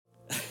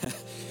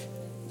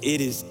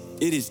it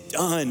is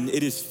done.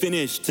 It is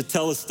finished.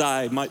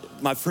 Tetelestai,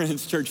 my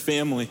friends, church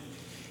family,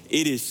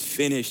 it is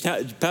finished.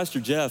 Pastor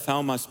Jeff, how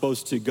am I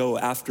supposed to go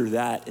after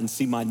that and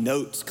see my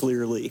notes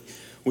clearly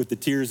with the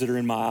tears that are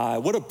in my eye?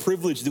 What a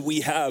privilege that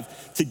we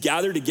have to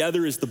gather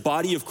together as the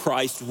body of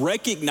Christ,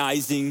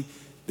 recognizing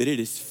that it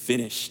is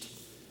finished.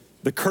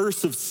 The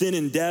curse of sin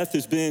and death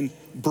has been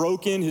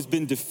broken, has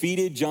been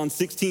defeated. John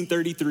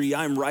 16:33,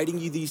 I am writing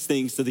you these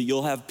things so that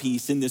you'll have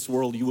peace. In this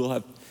world you will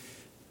have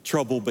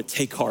trouble, but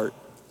take heart.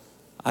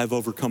 I've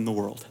overcome the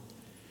world.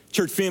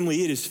 Church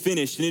family, it is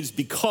finished, and it is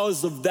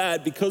because of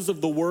that, because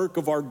of the work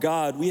of our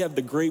God, we have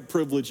the great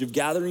privilege of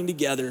gathering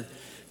together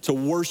to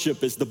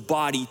worship as the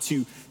body,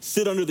 to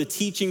sit under the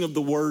teaching of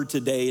the word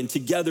today, and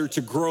together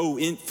to grow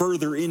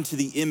further into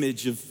the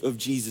image of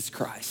Jesus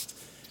Christ.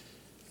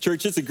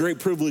 Church, it's a great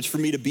privilege for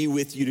me to be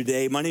with you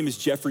today. My name is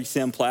Jeffrey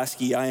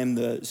Samplaski. I am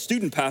the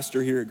student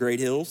pastor here at Great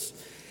Hills.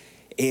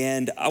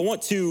 And I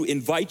want to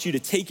invite you to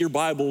take your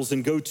Bibles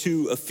and go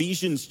to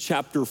Ephesians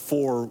chapter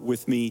 4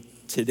 with me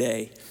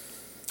today.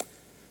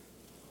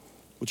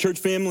 Well, church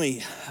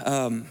family,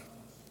 I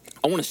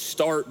want to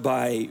start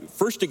by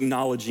first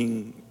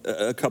acknowledging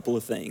a couple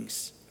of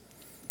things.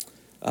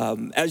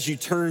 As you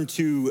turn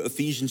to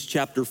Ephesians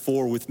chapter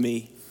 4 with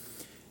me,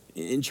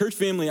 in church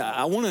family,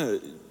 I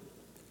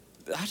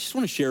just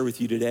want to share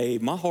with you today,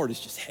 my heart is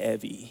just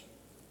heavy.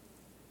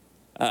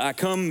 I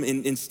come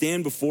and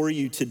stand before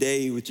you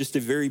today with just a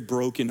very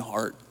broken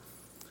heart.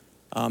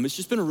 It's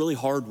just been a really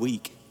hard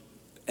week.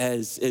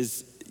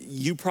 As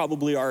you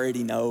probably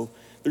already know,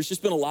 there's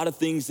just been a lot of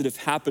things that have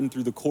happened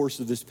through the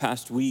course of this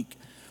past week.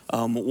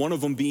 One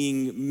of them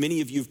being, many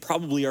of you have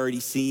probably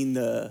already seen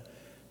the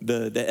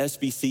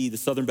SBC, the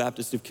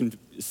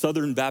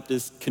Southern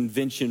Baptist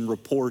Convention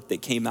report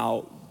that came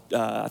out,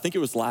 I think it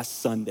was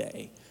last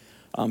Sunday.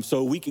 So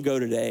a week ago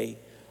today.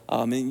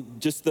 And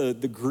just the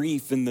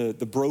grief and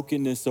the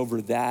brokenness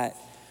over that,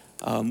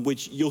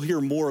 which you'll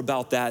hear more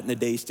about that in the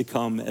days to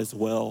come as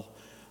well.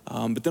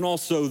 But then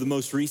also the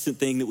most recent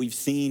thing that we've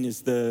seen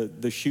is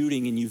the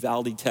shooting in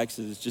Uvalde,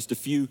 Texas, just a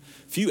few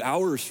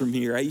hours from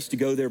here. I used to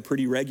go there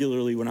pretty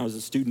regularly when I was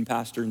a student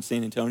pastor in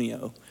San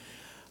Antonio.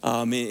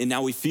 And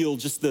now we feel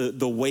just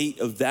the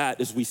weight of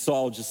that as we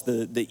saw just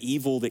the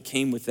evil that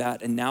came with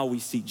that. And now we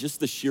see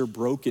just the sheer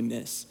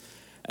brokenness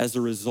as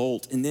a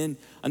result. And then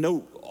I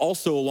know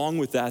also along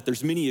with that,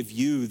 there's many of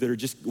you that are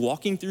just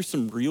walking through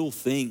some real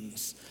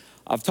things.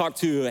 I've talked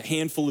to a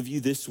handful of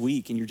you this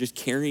week, and you're just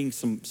carrying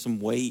some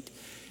weight.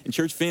 And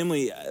church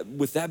family,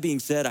 with that being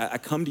said, I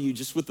come to you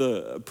just with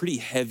a pretty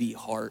heavy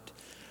heart.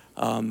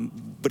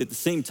 But at the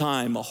same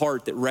time, a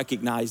heart that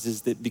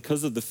recognizes that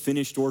because of the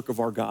finished work of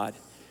our God,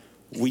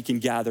 we can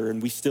gather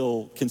and we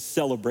still can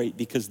celebrate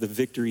because the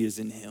victory is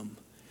in him.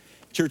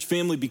 Church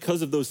family,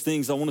 because of those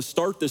things, I want to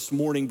start this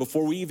morning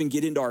before we even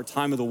get into our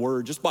time of the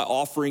word, just by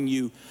offering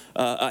you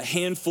a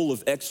handful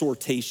of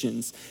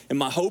exhortations. And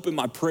my hope and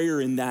my prayer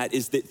in that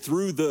is that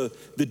through the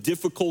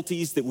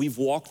difficulties that we've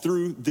walked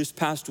through this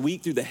past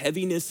week, through the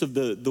heaviness of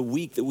the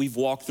week that we've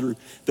walked through,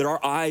 that our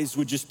eyes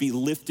would just be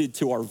lifted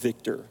to our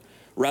victor,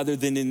 rather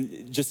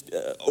than just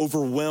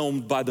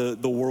overwhelmed by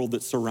the world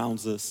that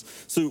surrounds us.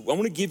 So I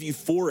want to give you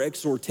 4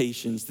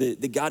 exhortations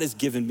that God has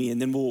given me, and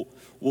then we'll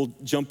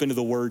jump into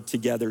the word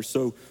together.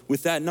 So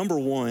with that, number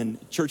 1,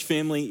 church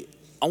family,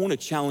 I want to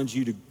challenge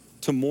you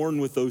to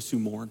mourn with those who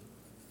mourn.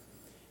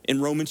 In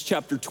Romans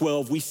chapter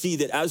 12, we see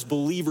that as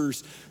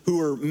believers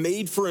who are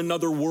made for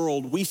another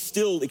world, we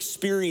still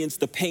experience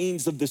the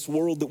pains of this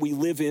world that we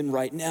live in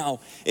right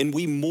now. And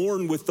we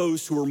mourn with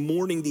those who are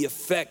mourning the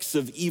effects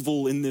of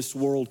evil in this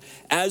world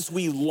as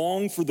we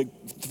long for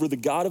the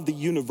God of the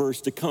universe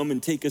to come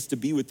and take us to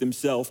be with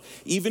himself.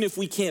 Even if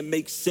we can't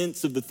make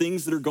sense of the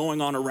things that are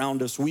going on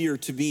around us, we are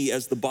to be,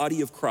 as the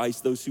body of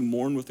Christ, those who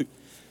mourn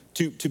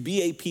to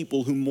be a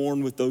people who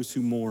mourn with those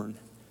who mourn.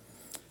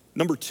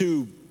 Number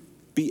 2,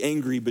 be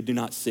angry, but do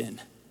not sin.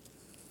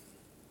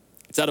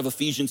 It's out of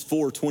Ephesians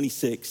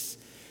 4:26.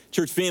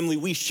 Church family,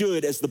 we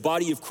should, as the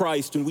body of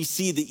Christ, when we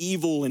see the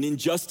evil and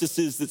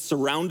injustices that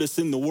surround us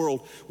in the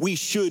world, we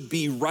should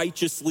be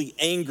righteously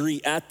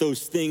angry at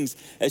those things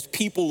as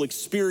people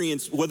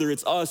experience, whether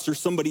it's us or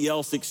somebody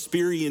else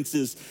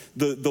experiences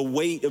the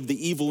weight of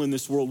the evil in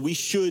this world. We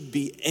should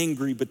be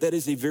angry, but that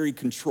is a very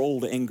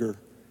controlled anger.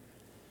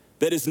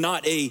 That is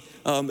not a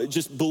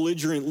just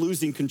belligerent,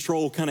 losing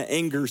control kind of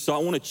anger. So I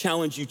want to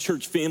challenge you,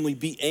 church family,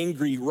 be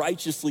angry,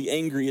 righteously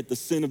angry at the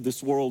sin of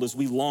this world as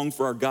we long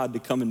for our God to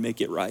come and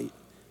make it right.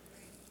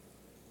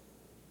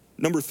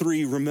 Number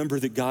 3, remember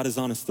that God is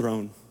on his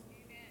throne.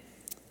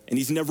 And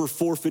he's never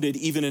forfeited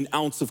even an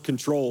ounce of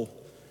control.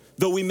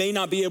 Though we may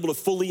not be able to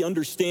fully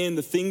understand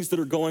the things that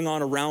are going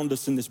on around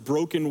us in this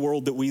broken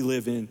world that we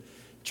live in,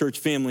 church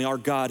family, our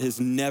God has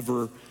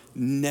never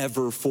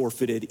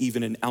forfeited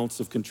even an ounce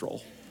of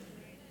control.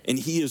 And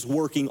he is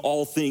working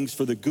all things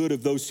for the good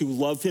of those who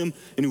love him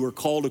and who are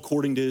called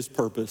according to his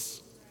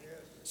purpose.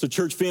 So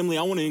church family,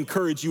 I want to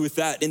encourage you with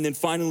that. And then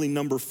finally,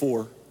 number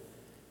 4,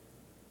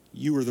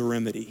 you are the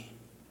remedy.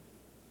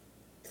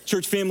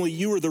 Church family,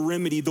 you are the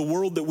remedy. The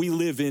world that we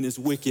live in is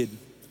wicked.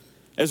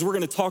 As we're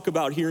going to talk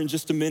about here in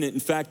just a minute,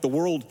 in fact, the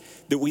world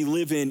that we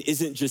live in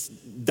isn't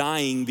just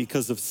dying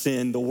because of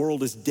sin. The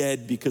world is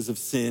dead because of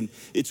sin.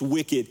 It's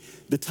wicked.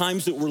 The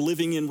times that we're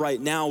living in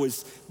right now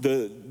is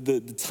the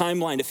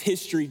timeline of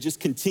history just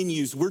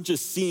continues. We're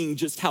just seeing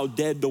just how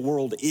dead the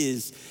world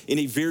is in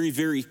a very,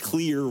 very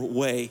clear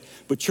way.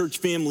 But church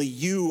family,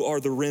 you are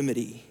the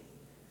remedy.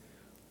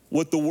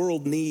 What the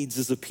world needs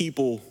is a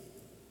people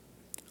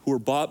who are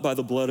bought by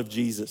the blood of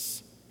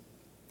Jesus,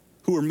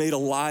 who are made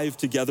alive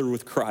together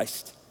with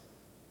Christ,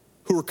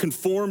 who are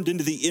conformed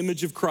into the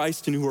image of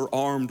Christ and who are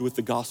armed with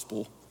the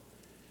gospel.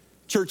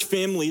 Church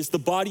family, as the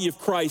body of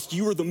Christ,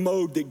 you are the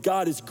mode that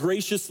God has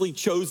graciously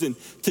chosen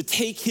to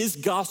take his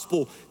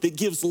gospel that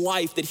gives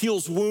life, that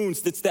heals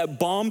wounds, that's that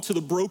balm to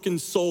the broken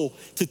soul,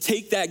 to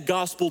take that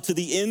gospel to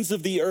the ends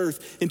of the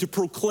earth and to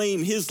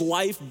proclaim his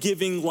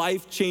life-giving,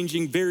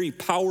 life-changing, very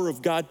power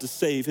of God to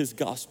save, his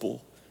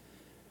gospel.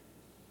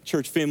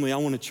 Church family, I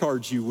want to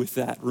charge you with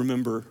that.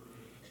 Remember,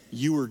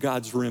 you are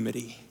God's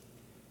remedy.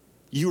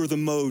 You are the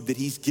mode that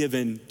he's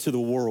given to the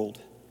world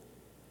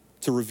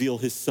to reveal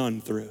his son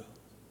through.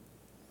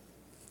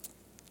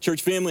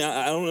 Church family,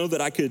 I don't know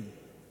that I could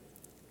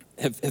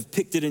have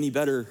picked it any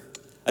better.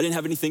 I didn't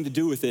have anything to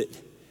do with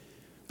it.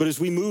 But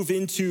as we move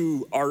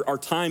into our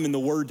time in the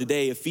word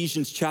today,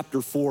 Ephesians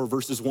chapter 4,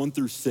 verses 1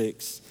 through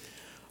 6,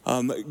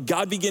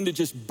 God began to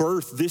just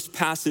birth this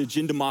passage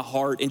into my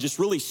heart and just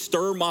really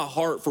stir my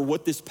heart for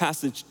what this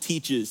passage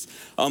teaches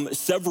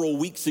several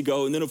weeks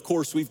ago. And then, of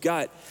course, we've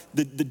got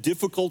the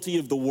difficulty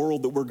of the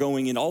world that we're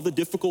going in, all the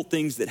difficult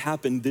things that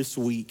happened this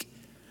week.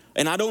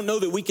 And I don't know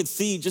that we could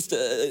see just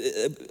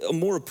a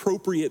more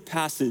appropriate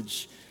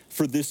passage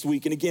for this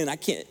week. And again, I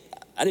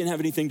didn't have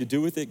anything to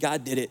do with it.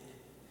 God did it.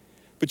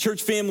 But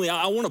church family,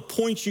 I want to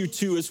point you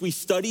to, as we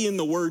study in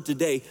the word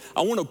today,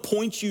 I want to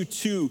point you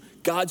to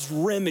God's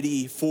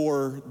remedy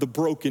for the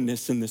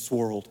brokenness in this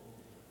world.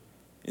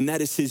 And that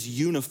is his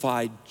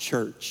unified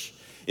church.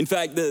 In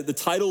fact, the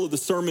title of the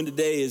sermon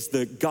today is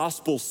the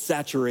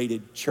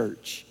Gospel-Saturated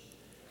Church.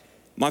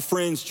 My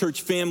friends,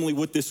 church family,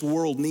 what this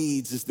world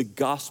needs is the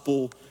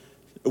gospel.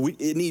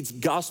 It needs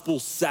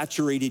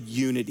gospel-saturated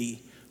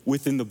unity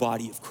within the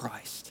body of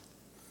Christ.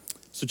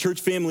 So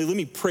church family, let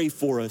me pray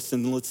for us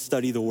and let's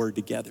study the word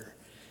together.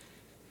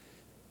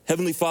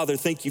 Heavenly Father,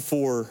 thank you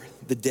for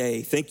the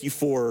day. Thank you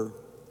for,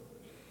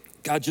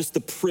 God, just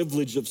the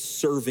privilege of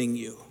serving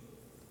you.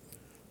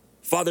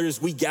 Father,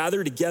 as we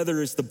gather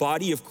together as the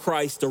body of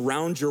Christ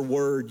around your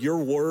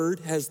word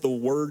has the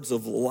words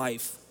of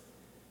life.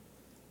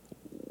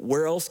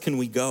 Where else can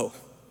we go?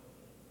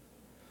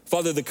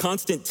 Father, the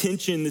constant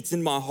tension that's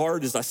in my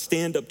heart as I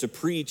stand up to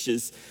preach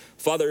is,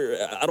 Father,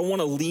 I don't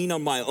want to lean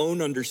on my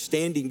own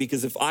understanding,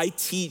 because if I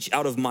teach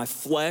out of my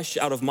flesh,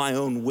 out of my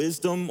own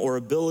wisdom or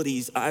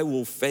abilities, I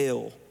will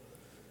fail.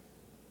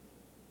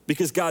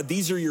 Because God,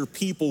 these are your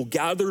people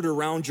gathered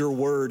around your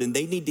word and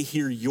they need to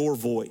hear your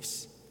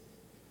voice.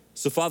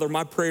 So Father,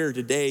 my prayer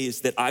today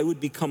is that I would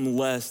become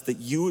less, that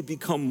you would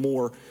become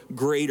more,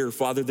 greater,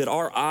 Father, that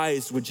our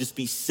eyes would just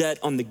be set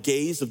on the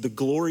gaze of the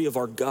glory of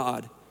our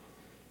God.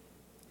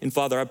 And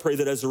Father, I pray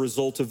that as a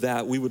result of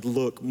that, we would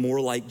look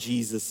more like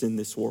Jesus in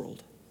this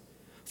world.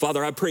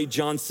 Father, I pray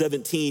John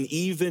 17,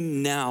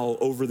 even now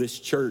over this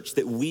church,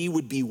 that we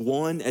would be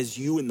one as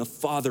you and the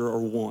Father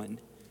are one.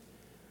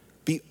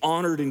 Be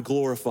honored and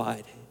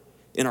glorified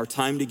in our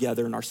time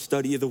together, in our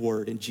study of the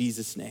word, in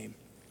Jesus' name,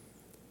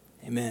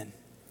 amen.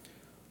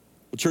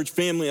 Well, church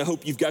family, I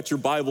hope you've got your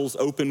Bibles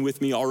open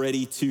with me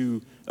already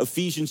to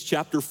Ephesians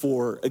chapter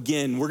 4.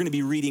 Again, we're gonna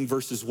be reading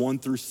verses 1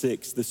 through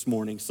 6 this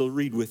morning, so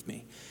read with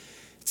me.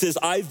 It says,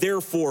 I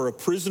therefore, a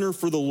prisoner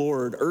for the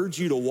Lord, urge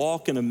you to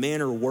walk in a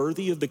manner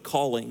worthy of the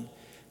calling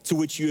to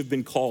which you have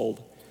been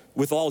called,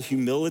 with all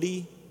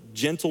humility,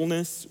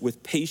 gentleness,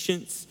 with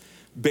patience,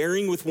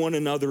 bearing with one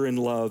another in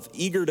love,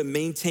 eager to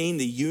maintain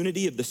the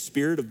unity of the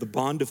Spirit of the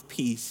bond of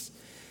peace.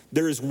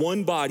 There is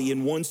one body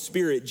and one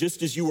Spirit,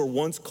 just as you were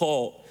once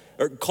called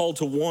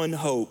to one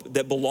hope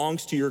that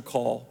belongs to your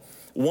call.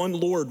 One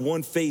Lord,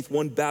 one faith,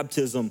 one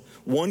baptism,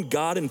 one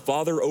God and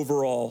Father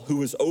over all,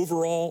 who is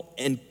over all,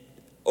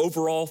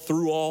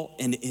 through all,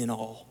 and in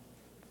all.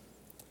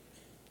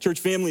 Church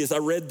family, as I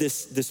read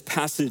this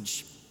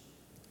passage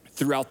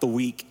throughout the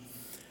week,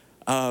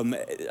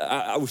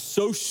 I was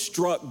so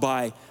struck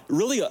by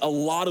really a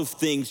lot of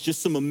things,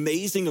 just some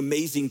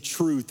amazing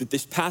truth that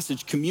this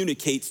passage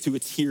communicates to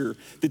its hearer,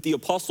 that the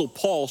Apostle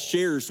Paul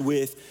shares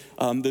with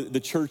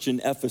the church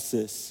in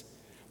Ephesus.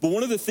 But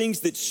one of the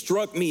things that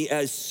struck me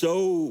as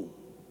so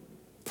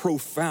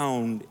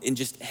profound and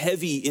just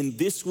heavy in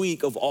this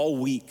week of all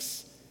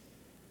weeks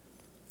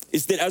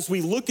is that as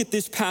we look at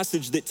this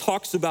passage that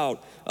talks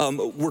about,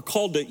 we're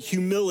called to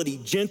humility,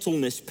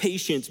 gentleness,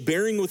 patience,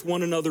 bearing with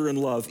one another in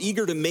love,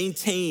 eager to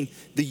maintain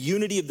the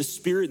unity of the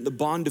Spirit and the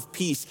bond of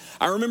peace.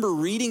 I remember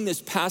reading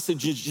this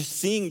passage and just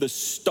seeing the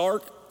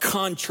stark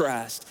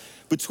contrast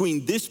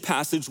between this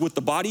passage, what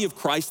the body of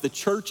Christ, the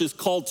church, is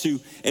called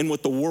to, and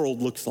what the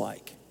world looks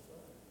like.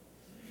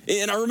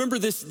 And I remember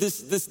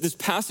this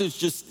passage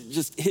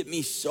just hit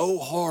me so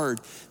hard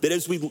that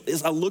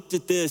as I looked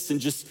at this and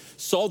just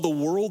saw the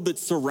world that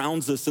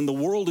surrounds us, and the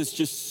world is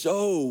just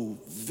so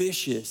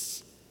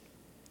vicious.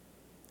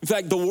 In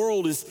fact,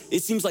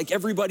 it seems like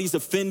everybody's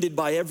offended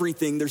by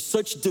everything. There's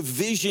such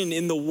division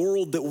in the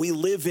world that we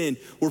live in,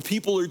 where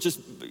people are just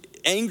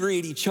angry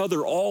at each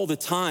other all the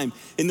time.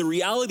 And the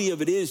reality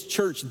of it is,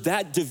 church,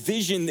 that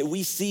division that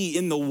we see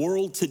in the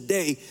world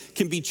today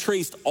can be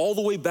traced all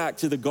the way back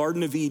to the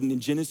Garden of Eden in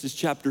Genesis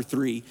chapter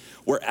 3,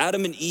 where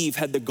Adam and Eve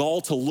had the gall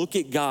to look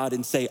at God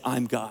and say,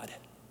 I'm God.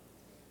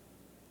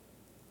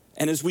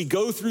 And as we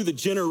go through the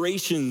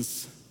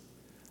generations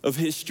of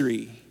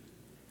history,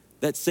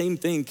 that same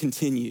thing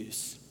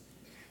continues.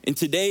 And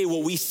today,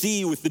 what we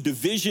see with the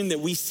division that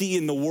we see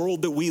in the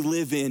world that we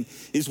live in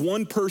is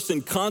one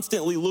person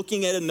constantly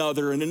looking at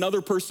another and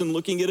another person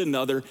looking at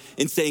another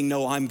and saying,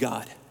 no, I'm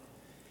God.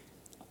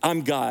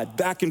 I'm God.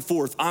 Back and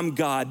forth, I'm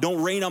God.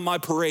 Don't rain on my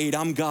parade,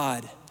 I'm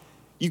God.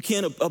 You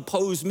can't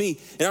oppose me.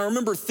 And I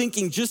remember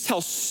thinking just how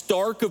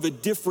stark of a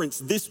difference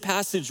this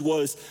passage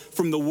was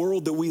from the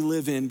world that we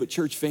live in. But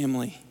church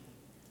family,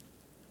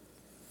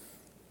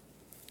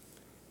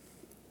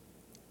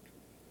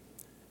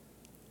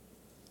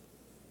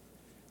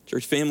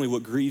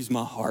 what grieves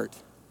my heart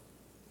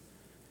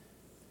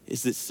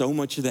is that so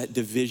much of that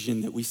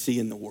division that we see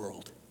in the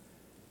world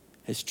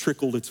has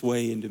trickled its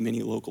way into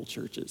many local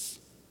churches.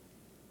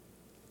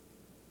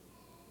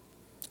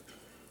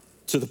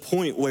 To the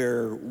point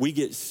where we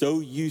get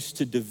so used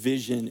to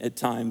division at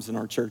times in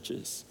our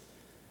churches.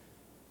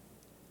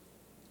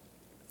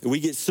 We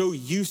get so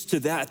used to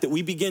that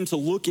we begin to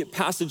look at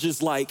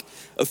passages like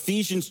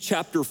Ephesians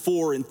chapter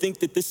 4 and think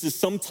that this is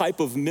some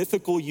type of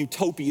mythical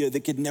utopia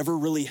that could never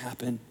really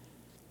happen.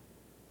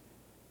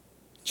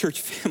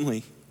 Church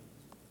family,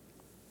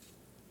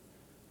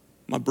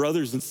 my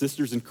brothers and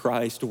sisters in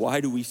Christ, why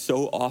do I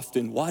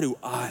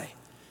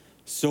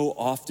so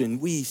often,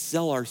 we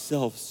sell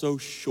ourselves so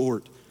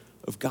short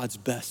of God's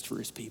best for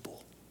his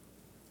people?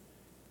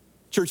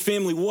 Church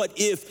family, what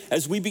if,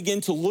 as we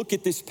begin to look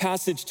at this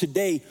passage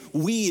today,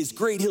 we as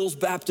Great Hills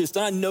Baptist,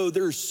 I know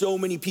there are so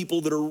many people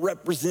that are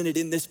represented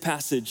in this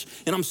passage,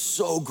 and I'm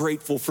so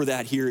grateful for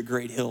that here at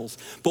Great Hills.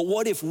 But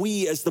what if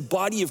we, as the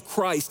body of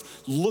Christ,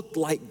 looked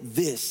like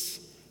this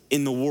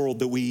in the world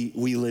that we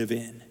live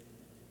in?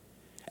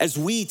 As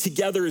we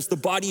together as the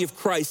body of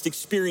Christ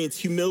experience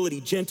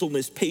humility,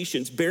 gentleness,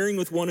 patience, bearing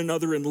with one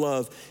another in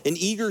love, and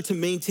eager to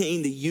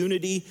maintain the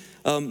unity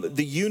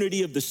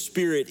of the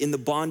Spirit in the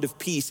bond of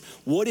peace,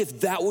 what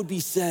if that would be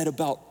said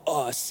about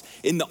us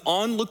in the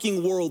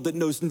onlooking world that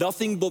knows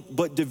nothing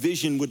but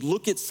division would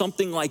look at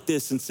something like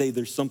this and say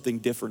there's something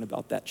different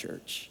about that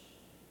church?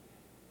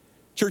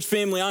 Church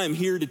family, I am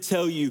here to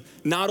tell you,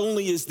 not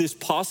only is this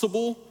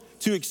possible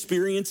to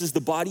experience as the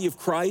body of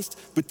Christ,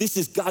 but this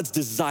is God's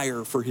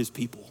desire for his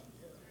people,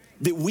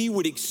 that we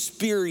would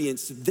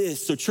experience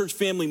this. So church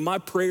family, my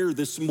prayer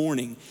this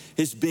morning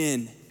has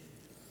been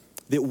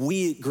that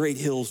we at Great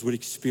Hills would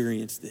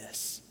experience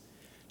this.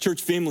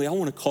 Church family, I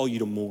want to call you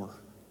to more.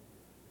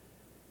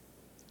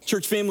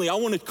 Church family, I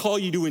want to call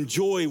you to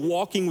enjoy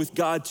walking with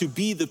God, to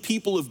be the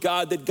people of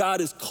God that God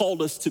has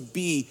called us to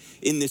be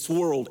in this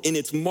world. And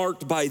it's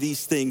marked by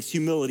these things: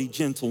 humility,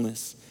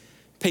 gentleness,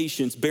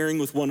 patience, bearing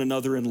with one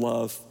another in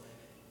love,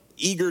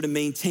 eager to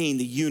maintain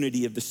the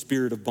unity of the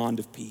Spirit of bond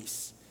of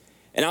peace.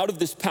 And out of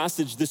this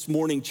passage this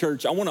morning,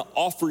 church, I want to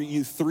offer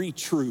you 3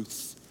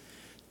 truths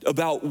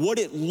about what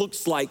it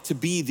looks like to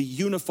be the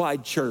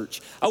unified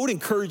church. I would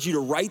encourage you to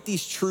write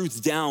these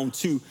truths down,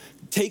 to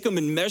take them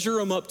and measure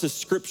them up to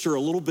Scripture a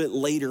little bit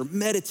later,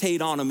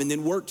 meditate on them, and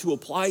then work to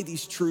apply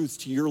these truths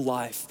to your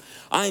life.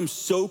 I am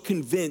so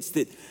convinced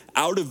that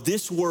out of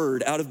this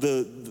word, out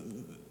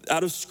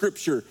of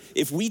Scripture,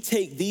 if we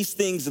take these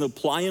things and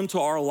apply them to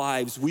our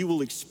lives, we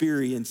will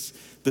experience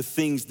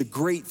the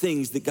great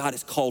things that God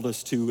has called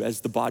us to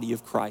as the body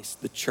of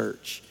Christ, the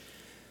church.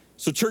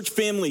 So church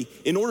family,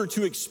 in order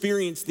to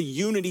experience the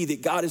unity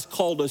that God has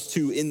called us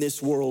to in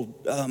this world,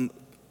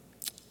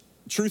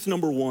 truth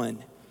number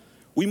 1,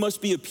 we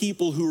must be a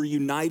people who are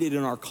united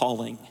in our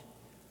calling.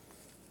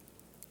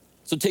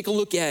 So take a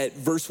look at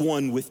verse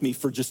 1 with me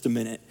for just a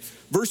minute.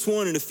 Verse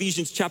 1 in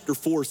Ephesians chapter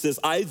 4 says,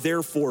 I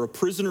therefore, a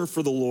prisoner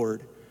for the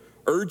Lord,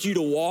 urge you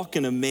to walk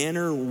in a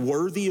manner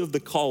worthy of the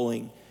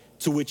calling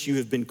to which you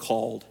have been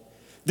called.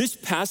 This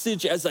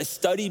passage, as I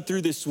studied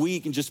through this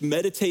week and just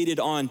meditated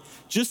on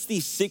just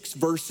these 6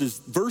 verses,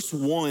 verse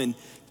 1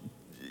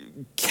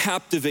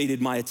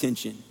 captivated my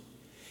attention.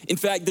 In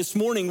fact, this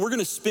morning, we're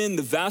gonna spend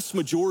the vast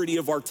majority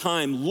of our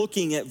time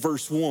looking at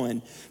verse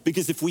 1,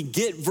 because if we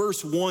get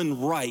verse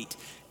 1 right,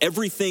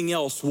 everything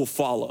else will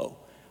follow.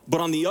 But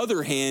on the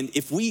other hand,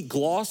 if we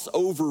gloss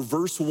over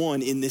verse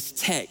 1 in this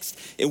text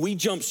and we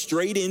jump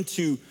straight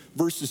into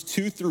verses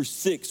 2 through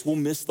 6, we'll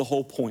miss the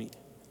whole point.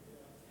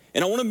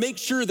 And I want to make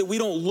sure that we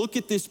don't look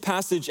at this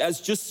passage as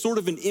just sort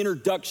of an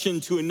introduction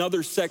to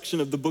another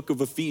section of the book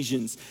of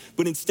Ephesians,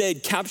 but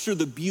instead capture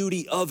the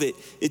beauty of it.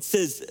 It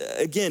says,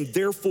 again,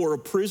 therefore, a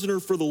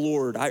prisoner for the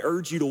Lord, I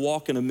urge you to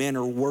walk in a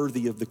manner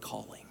worthy of the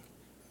calling.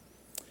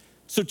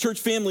 So church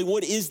family,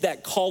 what is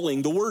that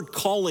calling? The word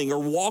calling or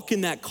walk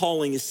in that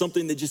calling is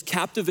something that just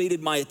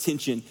captivated my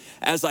attention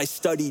as I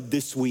studied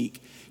this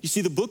week. You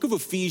see, the book of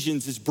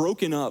Ephesians is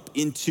broken up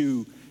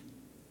into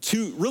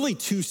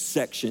two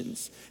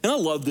sections. And I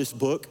love this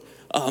book.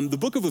 The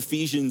book of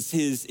Ephesians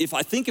is, if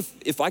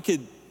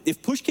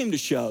push came to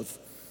shove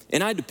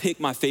and I had to pick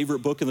my favorite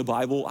book in the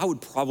Bible, I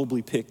would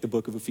probably pick the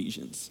book of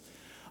Ephesians.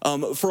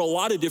 For a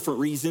lot of different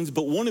reasons,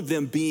 but one of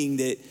them being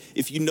that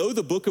if you know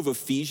the book of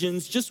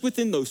Ephesians, just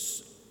within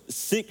those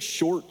 6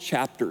 short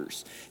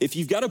chapters, if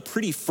you've got a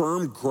pretty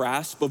firm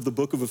grasp of the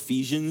book of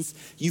Ephesians,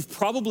 you've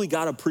probably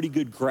got a pretty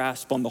good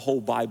grasp on the whole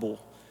Bible,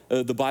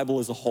 the Bible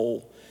as a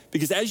whole.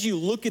 Because as you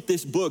look at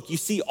this book, you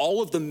see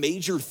all of the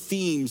major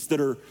themes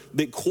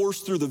that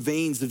course through the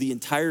veins of the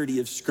entirety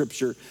of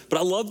Scripture. But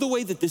I love the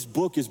way that this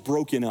book is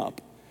broken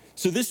up.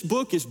 So this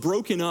book is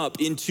broken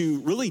up into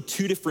really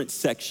 2 different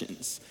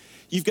sections.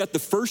 You've got the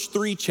first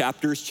 3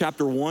 chapters,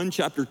 chapter 1,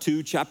 chapter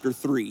 2, chapter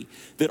 3,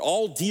 that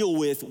all deal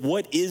with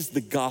what is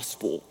the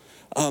gospel.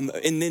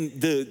 And then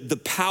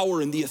the power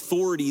and the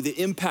authority, the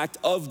impact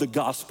of the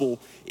gospel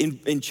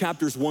in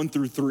chapters 1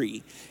 through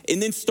 3.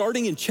 And then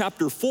starting in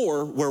chapter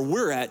 4, where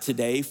we're at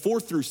today, 4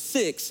 through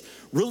 6,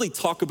 really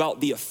talk about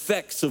the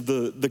effects of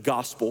the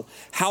gospel.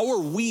 How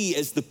are we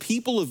as the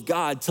people of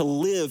God to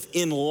live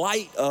in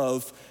light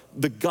of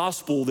the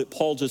gospel that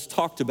Paul just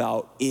talked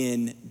about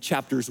in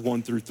chapters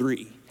 1 through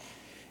 3?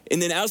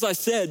 And then, as I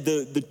said,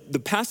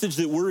 the passage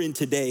that we're in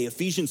today,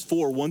 Ephesians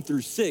 4, 1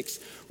 through 6,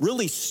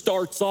 really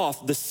starts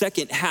off the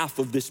second half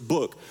of this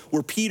book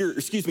where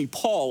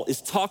Paul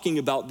is talking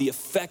about the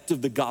effect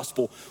of the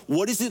gospel.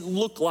 What does it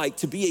look like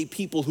to be a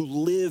people who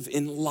live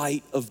in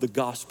light of the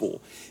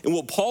gospel? And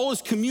what Paul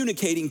is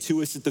communicating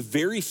to us at the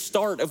very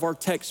start of our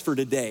text for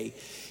today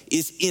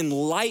is in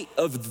light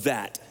of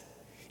that,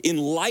 in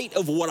light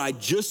of what I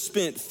just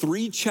spent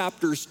 3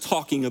 chapters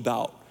talking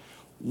about,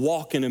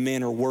 walk in a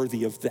manner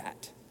worthy of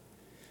that.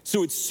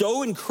 So it's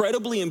so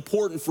incredibly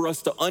important for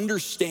us to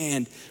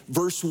understand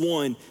verse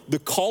 1, the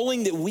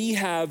calling that we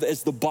have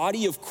as the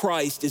body of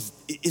Christ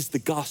is the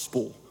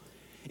gospel.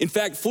 In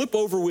fact, flip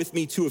over with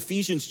me to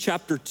Ephesians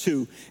chapter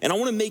 2, and I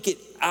want to make it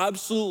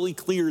absolutely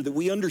clear that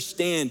we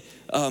understand,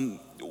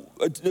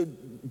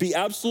 be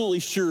absolutely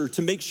sure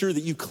to make sure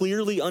that you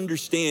clearly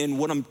understand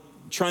what I'm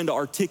trying to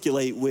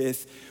articulate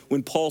with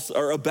when Paul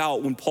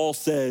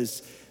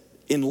says,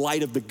 in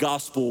light of the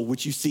gospel,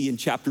 which you see in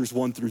chapters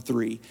 1 through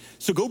 3.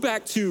 So go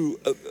back to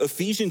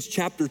Ephesians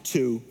chapter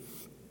 2,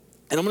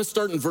 and I'm gonna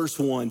start in verse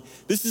 1.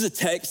 This is a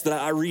text that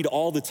I read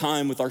all the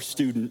time with our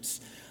students,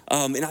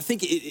 and I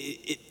think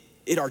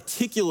it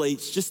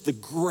articulates just the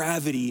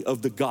gravity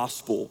of the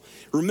gospel.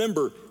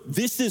 Remember,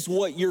 this is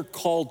what you're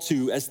called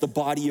to as the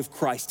body of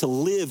Christ, to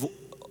live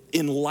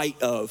in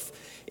light of.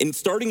 And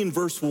starting in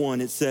verse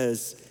 1, it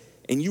says,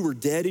 "And you were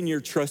dead in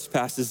your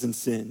trespasses and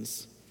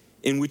sins,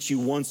 in which you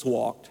once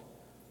walked,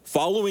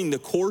 following the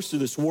course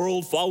of this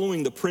world,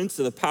 following the prince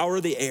of the power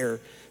of the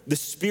air, the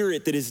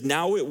spirit that is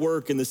now at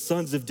work in the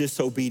sons of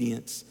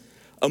disobedience,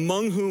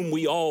 among whom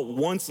we all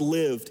once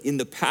lived in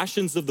the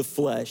passions of the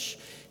flesh,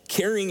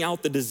 carrying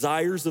out the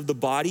desires of the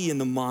body and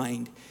the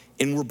mind,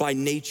 and were by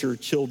nature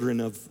children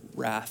of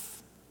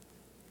wrath,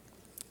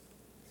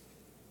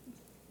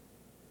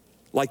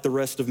 like the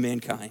rest of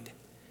mankind."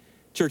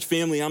 Church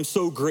family, I'm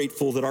so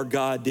grateful that our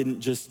God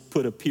didn't just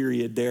put a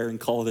period there and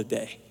call it a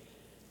day.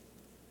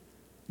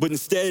 But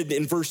instead,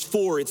 in verse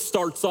 4, it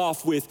starts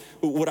off with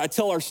what I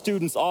tell our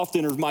students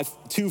often are my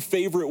 2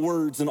 favorite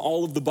words in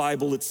all of the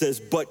Bible. It says,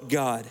 "But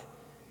God,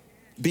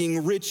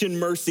 being rich in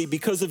mercy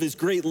because of his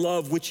great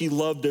love which he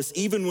loved us,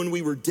 even when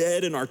we were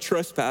dead in our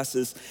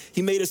trespasses,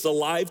 he made us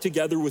alive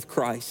together with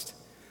Christ.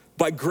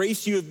 By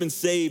grace you have been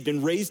saved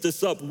and raised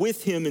us up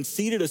with him and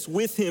seated us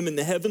with him in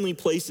the heavenly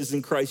places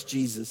in Christ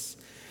Jesus,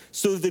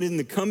 so that in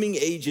the coming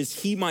ages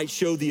he might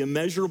show the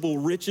immeasurable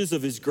riches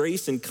of his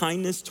grace and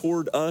kindness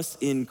toward us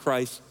in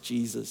Christ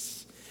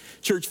Jesus."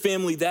 Church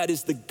family, that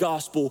is the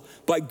gospel.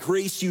 By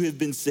grace you have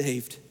been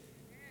saved.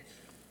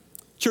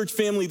 Church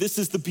family, this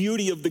is the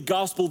beauty of the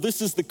gospel.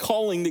 This is the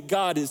calling that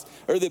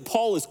that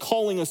Paul is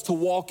calling us to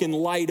walk in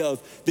light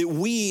of, that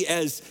we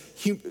as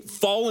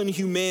fallen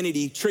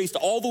humanity, traced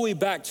all the way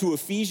back to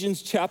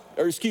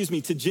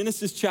to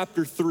Genesis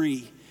chapter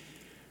 3.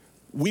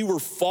 We were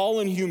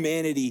fallen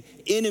humanity,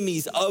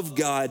 enemies of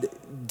God,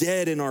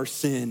 dead in our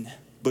sin,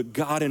 but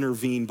God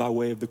intervened by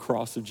way of the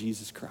cross of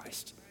Jesus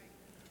Christ.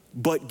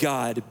 But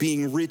God,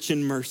 being rich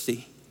in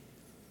mercy,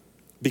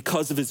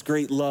 because of his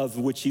great love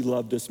in which he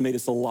loved us, made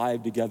us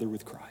alive together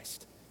with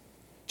Christ.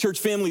 Church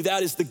family,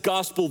 that is the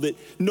gospel, that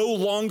no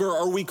longer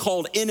are we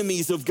called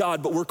enemies of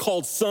God, but we're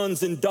called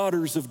sons and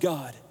daughters of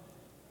God.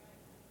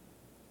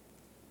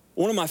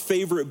 One of my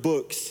favorite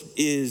books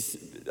is,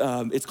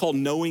 it's called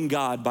Knowing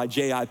God by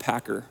J.I.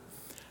 Packer.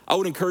 I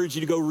would encourage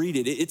you to go read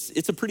it.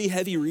 It's a pretty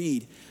heavy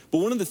read. But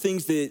one of the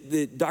things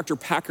that Dr.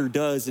 Packer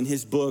does in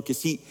his book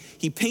is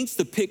he paints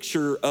the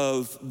picture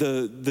of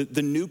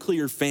the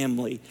nuclear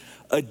family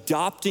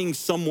adopting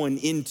someone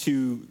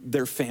into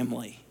their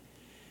family.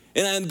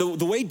 And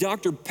the way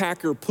Dr.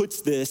 Packer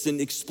puts this and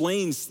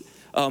explains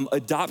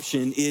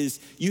adoption is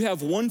you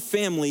have one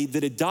family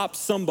that adopts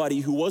somebody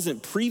who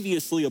wasn't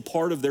previously a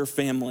part of their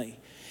family.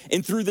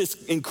 And through this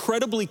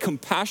incredibly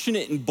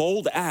compassionate and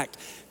bold act,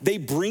 they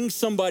bring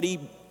somebody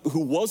who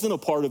wasn't a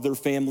part of their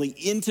family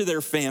into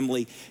their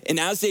family. And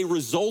as a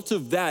result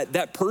of that,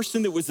 that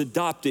person that was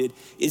adopted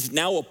is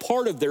now a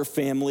part of their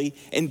family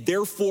and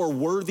therefore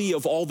worthy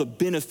of all the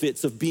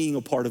benefits of being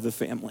a part of the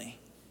family.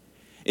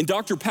 And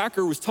Dr.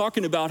 Packer was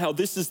talking about how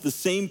this is the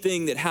same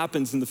thing that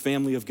happens in the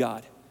family of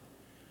God.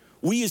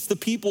 We as the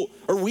people,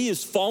 or we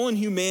as fallen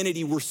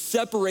humanity, were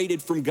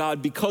separated from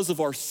God because of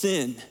our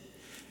sin,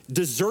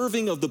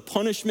 deserving of the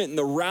punishment and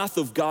the wrath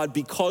of God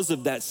because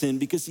of that sin,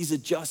 because he's a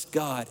just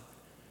God.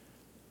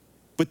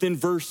 But then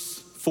verse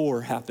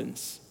 4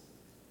 happens.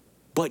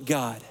 But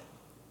God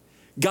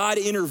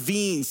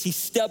intervenes. He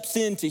steps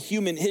into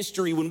human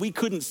history when we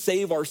couldn't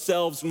save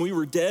ourselves, when we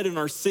were dead in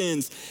our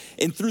sins.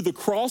 And through the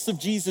cross of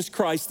Jesus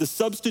Christ, the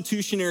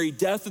substitutionary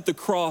death at the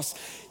cross,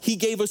 he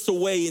gave us a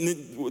way.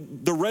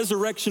 And the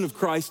resurrection of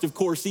Christ, of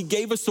course, he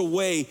gave us a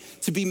way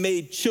to be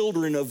made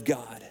children of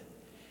God.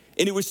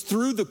 And it was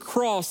through the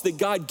cross that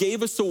God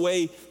gave us a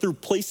way through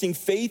placing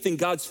faith in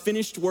God's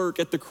finished work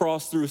at the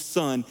cross through his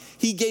son.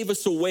 He gave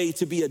us a way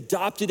to be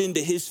adopted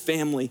into his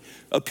family,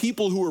 a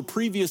people who were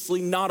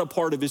previously not a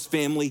part of his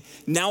family,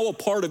 now a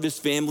part of his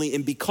family.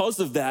 And because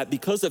of that,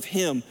 because of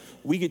him,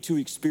 we get to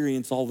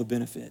experience all the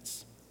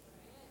benefits.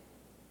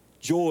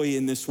 Joy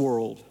in this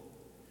world,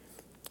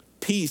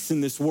 peace in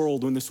this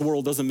world when this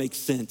world doesn't make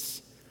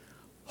sense,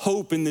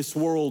 hope in this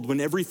world when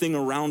everything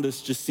around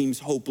us just seems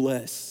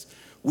hopeless.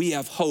 We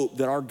have hope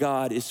that our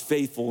God is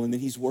faithful and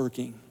that he's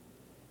working.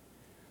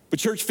 But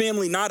church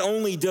family, not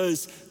only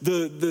does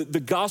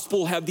the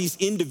gospel have these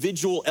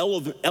individual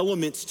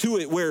elements to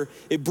it where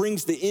it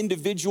brings the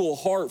individual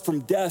heart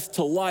from death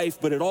to life,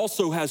 but it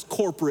also has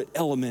corporate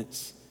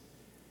elements.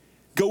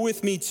 Go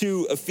with me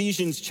to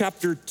Ephesians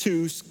chapter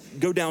 2,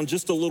 go down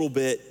just a little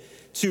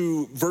bit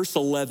to verse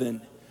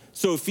 11.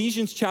 So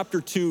Ephesians chapter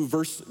 2,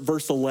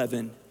 verse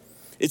 11.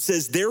 It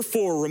says,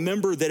 therefore,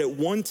 remember that at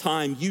one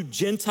time you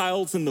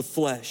Gentiles in the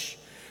flesh,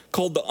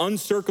 called the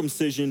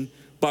uncircumcision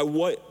by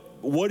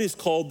what is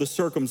called the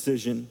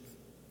circumcision,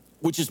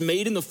 which is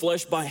made in the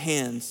flesh by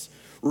hands.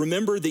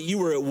 Remember that you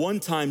were at one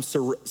time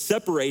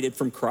separated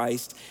from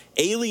Christ,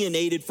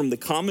 alienated from the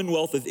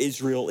commonwealth of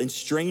Israel, and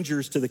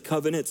strangers to the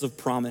covenants of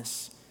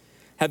promise,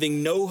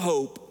 having no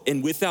hope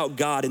and without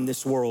God in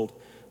this world.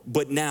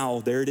 But now,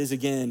 there it is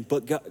again,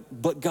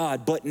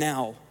 but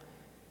now,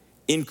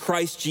 in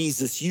Christ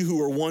Jesus, you who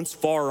were once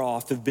far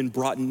off have been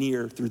brought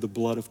near through the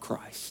blood of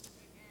Christ.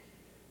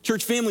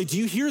 Church family, do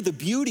you hear the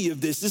beauty of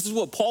this? This is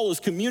what Paul is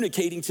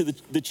communicating to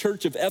the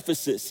church of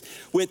Ephesus.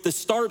 At the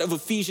start of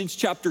Ephesians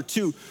chapter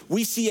 2,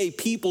 we see a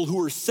people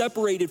who are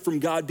separated from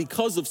God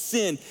because of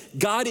sin.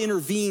 God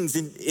intervenes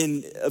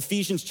in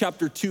Ephesians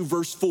chapter 2,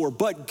 verse 4.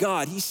 But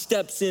God, he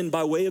steps in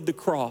by way of the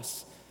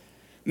cross,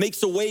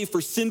 makes a way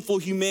for sinful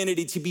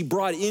humanity to be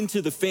brought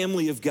into the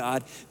family of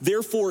God,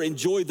 therefore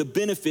enjoy the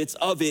benefits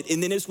of it.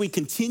 And then as we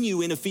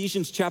continue in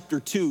Ephesians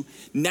chapter 2,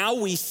 now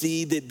we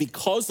see that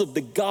because of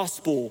the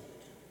gospel,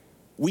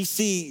 we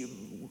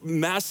see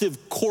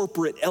massive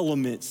corporate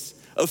elements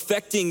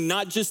affecting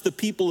not just the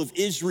people of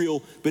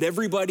Israel, but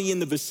everybody in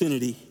the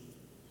vicinity.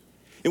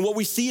 And what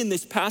we see in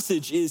this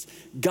passage is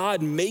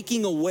God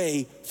making a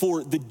way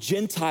for the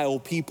Gentile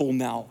people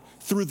now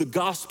through the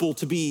gospel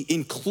to be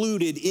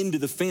included into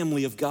the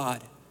family of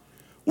God.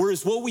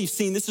 Whereas what we've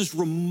seen, this is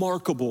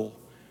remarkable.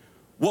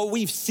 What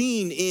we've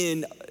seen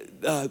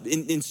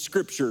in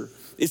scripture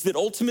is that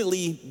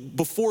ultimately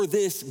before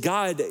this,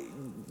 God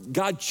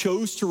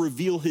chose to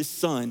reveal his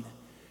son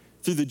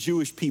through the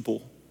Jewish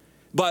people.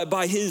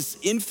 By his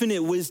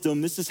infinite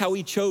wisdom, this is how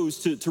he chose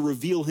to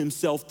reveal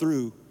himself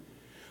through.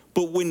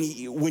 But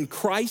when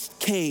Christ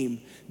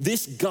came,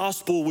 this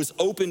gospel was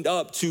opened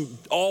up to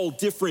all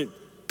different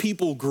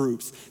people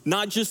groups,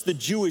 not just the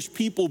Jewish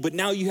people, but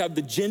now you have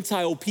the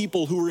Gentile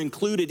people who are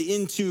included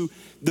into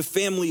the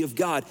family of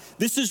God.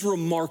 This is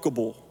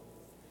remarkable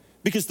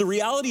because the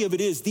reality of it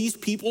is these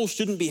people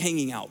shouldn't be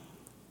hanging out.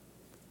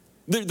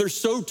 They're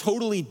so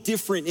totally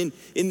different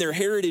in their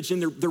heritage and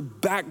their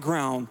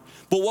background.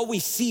 But what we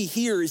see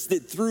here is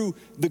that through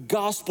the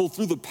gospel,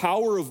 through the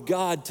power of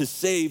God to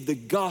save, the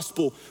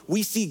gospel,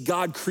 we see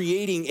God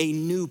creating a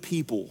new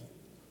people,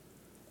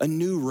 a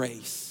new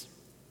race.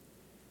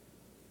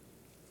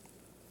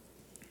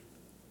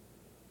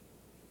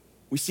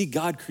 We see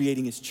God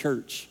creating his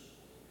church.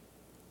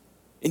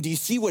 And do you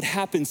see what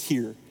happens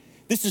here?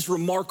 This is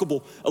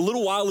remarkable. A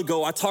little while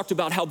ago, I talked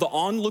about how the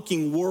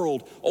onlooking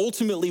world,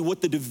 ultimately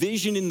what the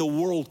division in the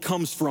world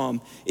comes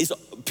from is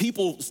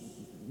people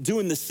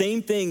doing the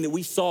same thing that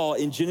we saw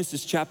in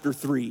Genesis chapter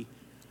 3.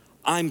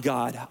 I'm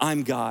God,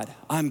 I'm God,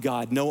 I'm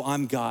God, no,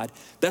 I'm God.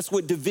 That's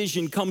what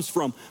division comes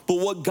from. But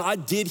what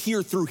God did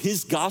here through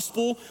his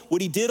gospel,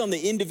 what he did on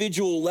the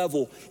individual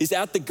level is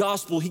at the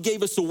gospel, he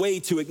gave us a way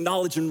to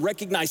acknowledge and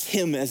recognize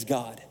him as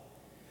God.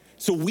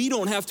 So we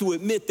don't have to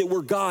admit that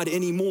we're God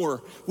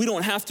anymore. We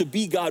don't have to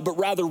be God, but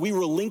rather we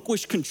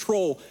relinquish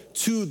control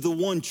to the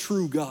one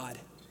true God.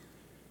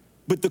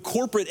 But the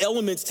corporate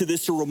elements to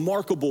this are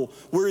remarkable.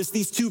 Whereas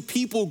these two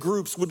people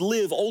groups would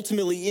live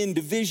ultimately in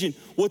division,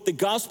 what the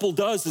gospel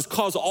does is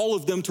cause all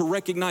of them to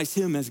recognize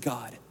him as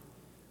God.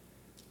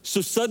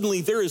 So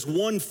suddenly there is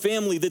one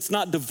family that's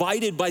not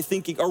divided by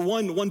thinking, or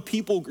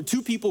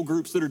two people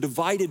groups that are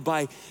divided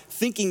by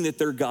thinking that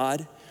they're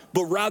God,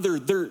 but rather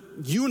they're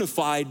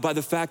unified by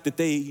the fact that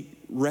they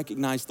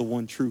recognize the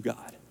one true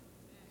God.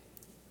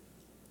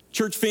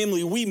 Church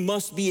family, we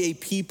must be a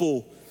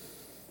people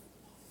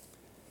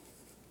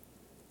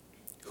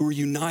who are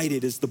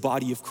united as the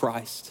body of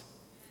Christ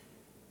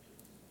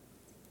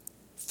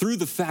through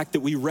the fact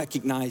that we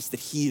recognize that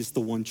he is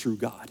the one true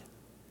God.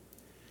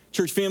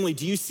 Church family,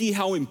 do you see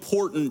how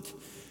important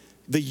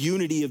the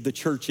unity of the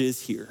church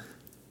is here?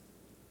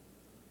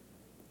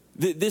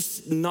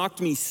 This knocked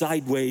me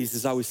sideways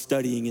as I was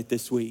studying it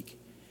this week.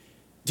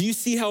 Do you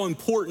see how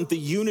important the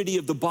unity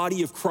of the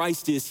body of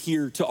Christ is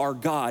here to our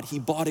God? He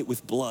bought it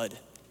with blood.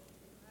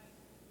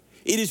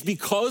 It is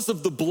because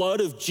of the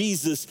blood of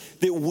Jesus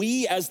that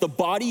we as the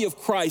body of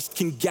Christ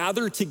can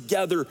gather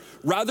together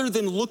rather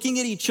than looking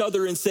at each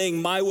other and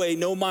saying, my way,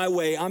 no, my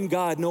way, I'm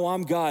God, no,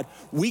 I'm God.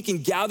 We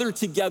can gather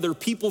together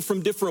people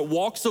from different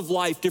walks of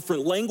life,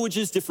 different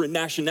languages, different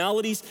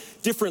nationalities,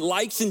 different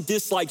likes and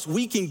dislikes.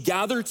 We can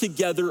gather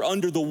together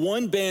under the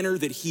one banner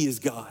that he is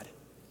God.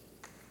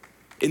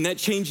 And that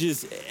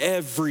changes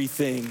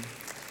everything.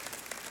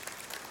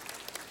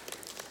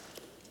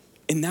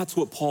 And that's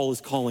what Paul is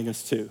calling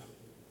us to.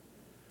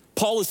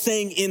 Paul is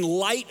saying, in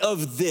light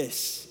of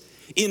this,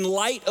 in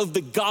light of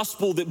the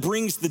gospel that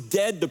brings the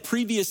dead, the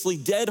previously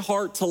dead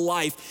heart to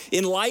life,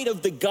 in light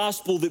of the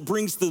gospel that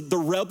brings the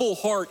rebel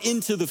heart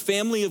into the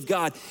family of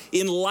God,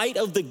 in light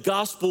of the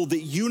gospel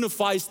that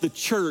unifies the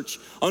church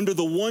under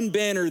the one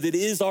banner that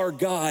is our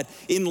God,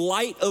 in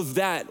light of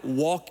that,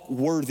 walk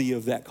worthy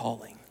of that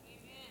calling.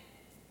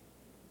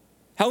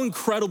 How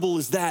incredible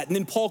is that? And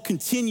then Paul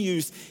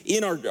continues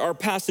in our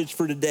passage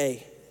for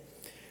today.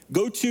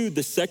 Go to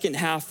the second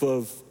half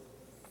of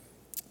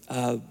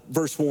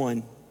verse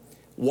 1.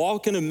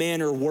 Walk in a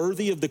manner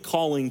worthy of the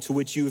calling to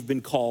which you have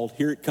been called.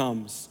 Here it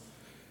comes.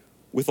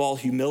 With all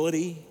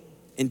humility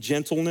and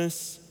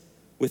gentleness,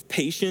 with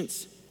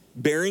patience,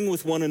 bearing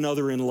with one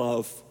another in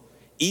love,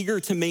 eager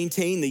to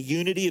maintain the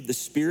unity of the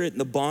Spirit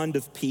and the bond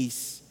of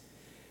peace.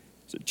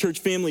 So, church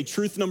family,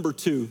 truth number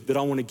 2 that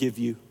I want to give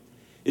you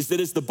is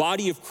that as the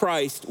body of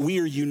Christ, we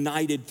are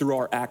united through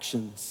our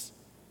actions.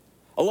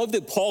 I love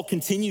that Paul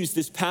continues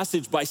this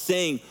passage by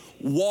saying,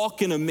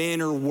 walk in a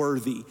manner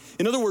worthy.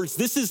 In other words,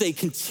 this is a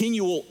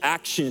continual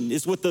action,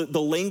 is what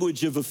the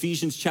language of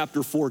Ephesians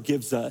chapter 4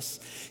 gives us.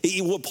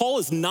 What Paul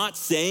is not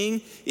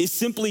saying is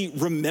simply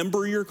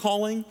remember your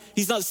calling.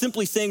 He's not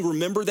simply saying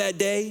remember that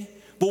day.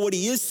 But what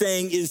he is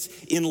saying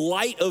is in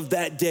light of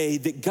that day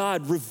that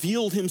God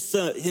revealed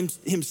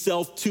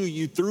himself to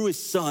you through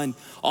his son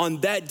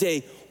on that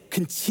day,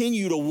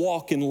 continue to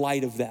walk in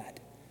light of that.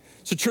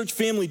 So church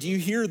family, do you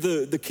hear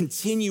the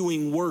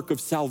continuing work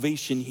of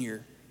salvation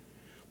here?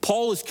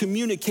 Paul is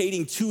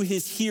communicating to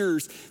his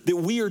hearers that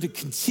we are to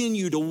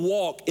continue to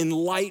walk in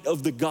light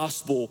of the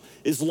gospel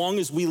as long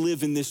as we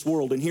live in this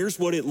world. And here's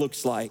what it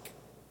looks like.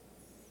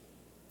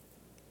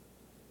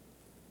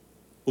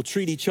 We'll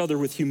treat each other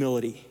with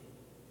humility.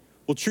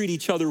 We'll treat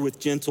each other with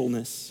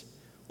gentleness,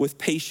 with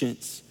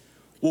patience.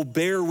 We'll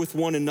bear with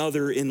one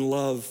another in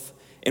love.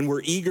 And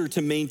we're eager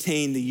to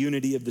maintain the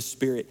unity of the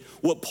Spirit.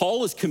 What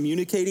Paul is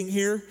communicating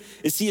here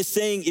is he is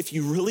saying, if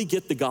you really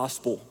get the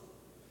gospel,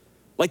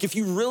 like if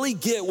you really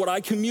get what I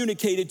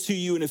communicated to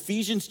you in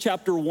Ephesians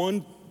chapter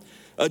 1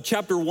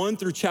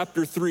 through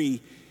chapter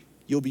 3,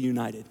 you'll be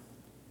united.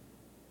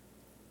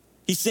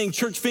 He's saying,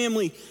 church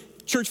family,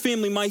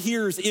 my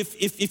hearers,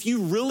 if you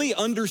really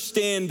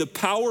understand the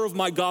power of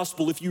my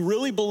gospel, if you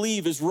really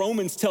believe, as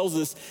Romans tells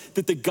us,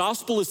 that the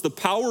gospel is the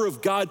power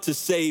of God to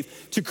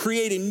save, to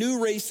create a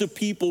new race of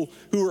people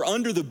who are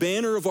under the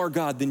banner of our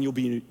God, then you'll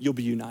be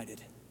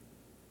united.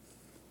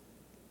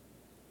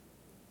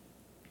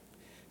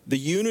 The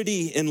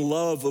unity and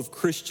love of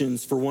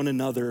Christians for one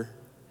another,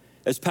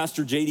 as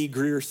Pastor J.D.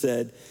 Greer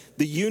said,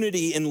 the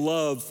unity and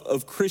love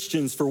of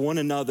Christians for one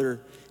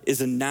another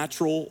is a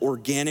natural,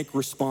 organic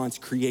response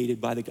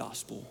created by the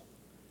gospel.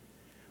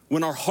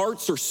 When our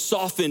hearts are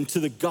softened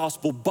to the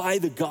gospel, by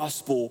the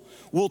gospel,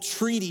 we'll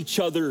treat each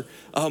other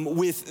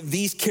with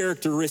these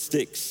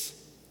characteristics.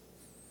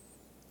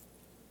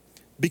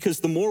 Because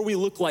the more we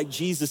look like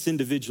Jesus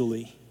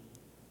individually,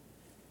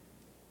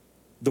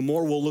 the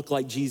more we'll look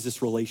like Jesus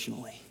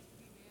relationally.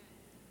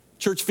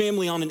 Church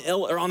family, on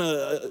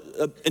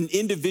an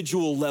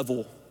individual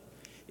level,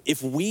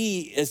 if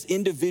we as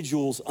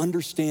individuals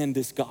understand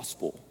this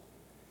gospel,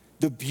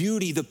 the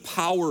beauty, the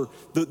power,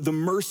 the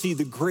mercy,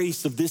 the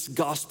grace of this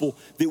gospel,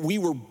 that we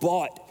were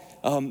bought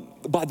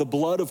by the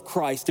blood of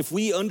Christ, if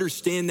we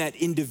understand that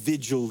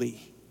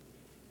individually,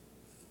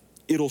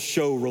 it'll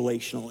show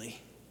relationally.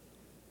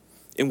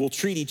 and we'll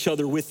treat each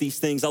other with these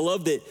things. I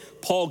love that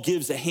Paul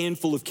gives a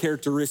handful of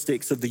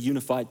characteristics of the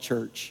unified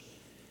church.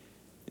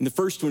 And the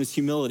first one is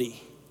humility.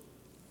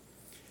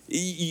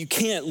 You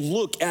can't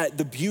look at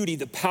the beauty,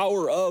 the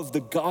power of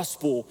the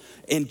gospel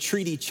and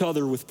treat each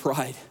other with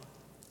pride.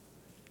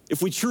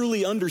 If we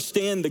truly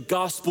understand the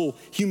gospel,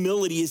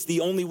 humility is the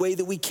only way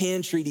that we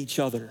can treat each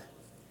other.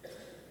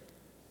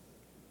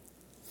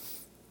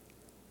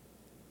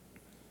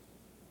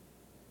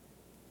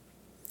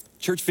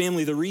 Church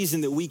family, the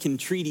reason that we can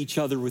treat each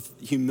other with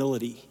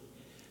humility,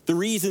 the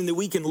reason that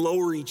we can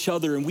lower each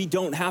other and we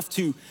don't have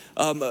to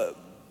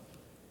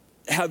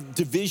have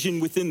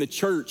division within the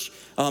church,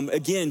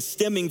 again,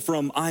 stemming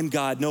from I'm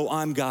God, no,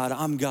 I'm God,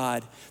 I'm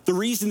God. The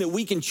reason that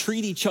we can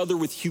treat each other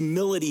with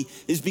humility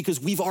is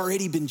because we've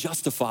already been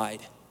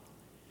justified.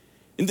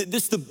 And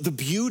this the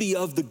beauty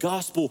of the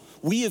gospel.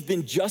 We have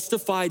been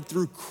justified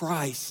through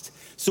Christ.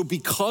 So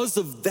because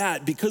of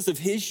that, because of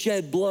his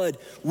shed blood,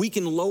 we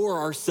can lower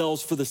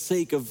ourselves for the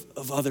sake of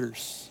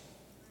others.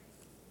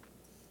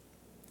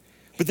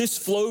 But this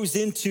flows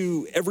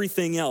into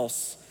everything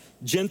else: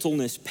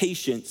 gentleness,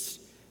 patience,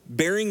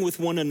 bearing with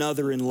one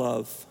another in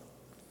love.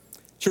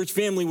 Church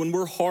family, when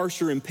we're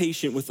harsh or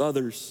impatient with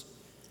others,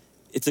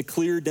 it's a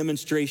clear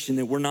demonstration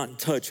that we're not in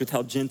touch with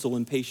how gentle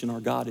and patient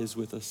our God is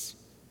with us.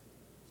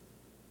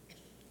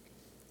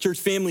 Church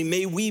family,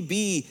 may we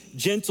be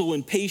gentle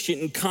and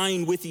patient and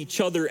kind with each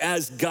other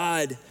as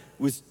God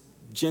was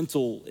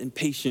gentle and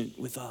patient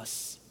with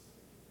us.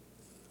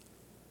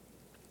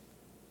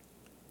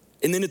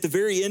 And then at the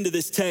very end of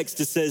this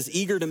text, it says,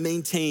 eager to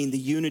maintain the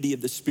unity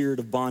of the spirit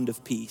of bond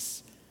of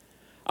peace.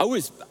 I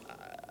was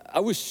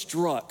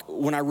struck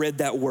when I read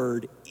that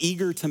word,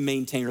 eager to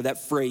maintain, or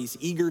that phrase,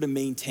 eager to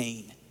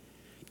maintain.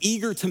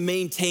 Eager to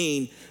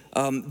maintain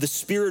the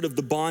spirit of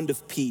the bond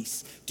of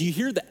peace. Do you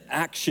hear the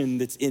action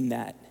that's in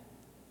that?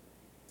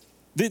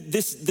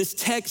 This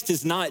text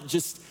is not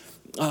just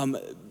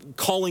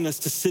calling us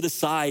to sit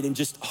aside and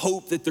just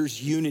hope that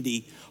there's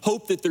unity,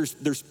 hope that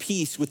there's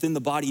peace within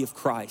the body of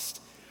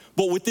Christ.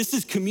 But what this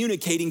is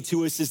communicating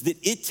to us is that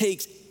it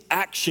takes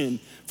action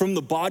from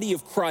the body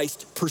of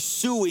Christ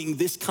pursuing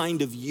this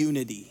kind of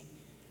unity.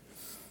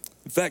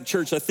 In fact,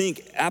 church, I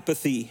think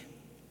apathy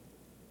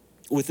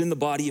within the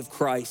body of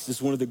Christ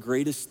is one of the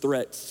greatest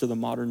threats to the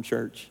modern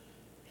church.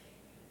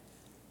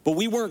 But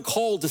we weren't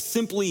called to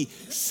simply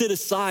sit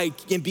aside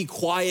and be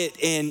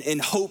quiet and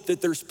hope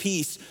that there's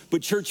peace.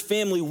 But church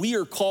family, we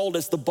are called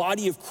as the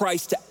body of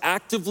Christ to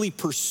actively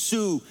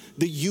pursue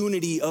the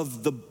unity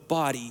of the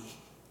body.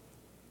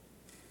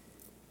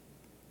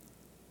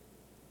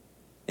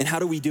 And how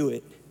do we do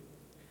it?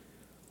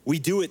 We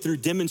do it through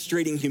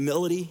demonstrating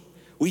humility.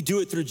 We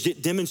do it through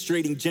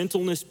demonstrating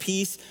gentleness,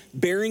 peace,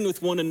 bearing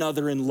with one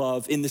another in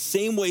love. In the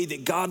same way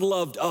that God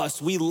loved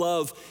us, we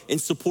love and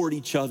support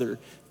each other.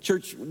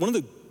 Church, one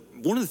of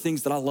the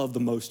things that I love the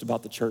most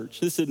about the church,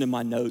 this isn't in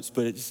my notes,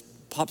 but it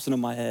just pops into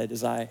my head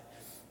as I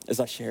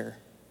share.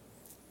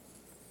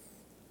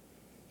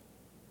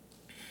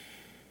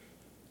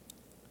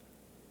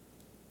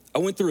 I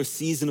went through a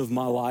season of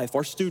my life,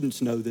 our students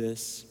know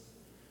this.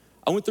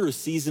 I went through a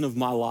season of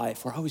my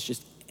life where I was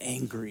just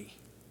angry.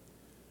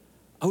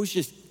 I was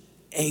just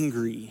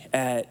angry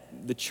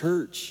at the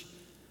church.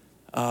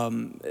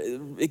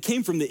 It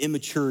came from the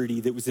immaturity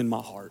that was in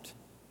my heart.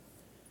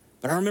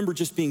 But I remember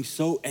just being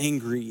so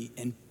angry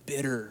and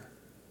bitter.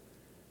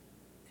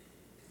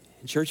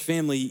 And church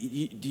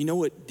family, do you know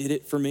what did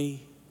it for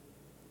me?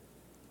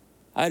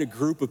 I had a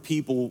group of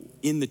people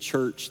in the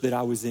church that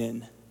I was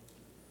in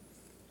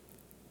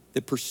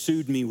that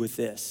pursued me with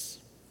this,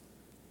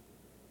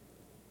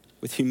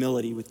 with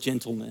humility, with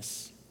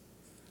gentleness,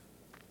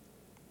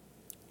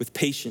 with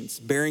patience,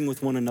 bearing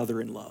with one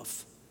another in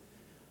love.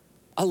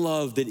 I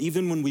love that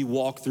even when we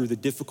walk through the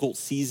difficult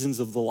seasons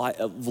of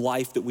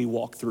life that we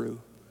walk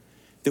through,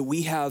 that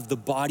we have the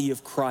body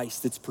of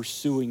Christ that's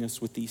pursuing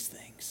us with these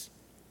things.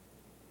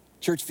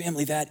 Church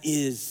family, that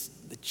is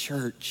the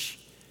church.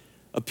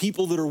 Of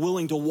people that are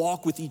willing to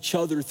walk with each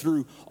other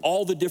through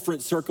all the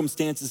different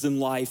circumstances in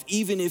life,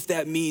 even if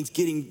that means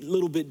getting a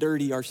little bit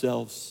dirty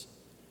ourselves.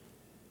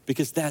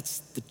 Because that's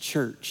the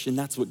church, and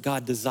that's what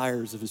God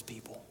desires of his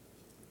people.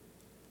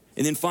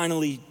 And then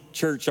finally,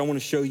 church, I want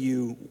to show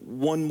you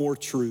one more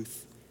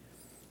truth.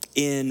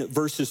 In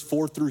verses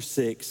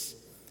 4-6,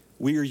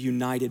 we are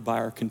united by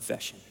our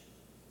confession.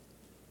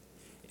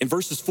 In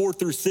verses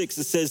 4-6,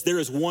 it says, there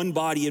is one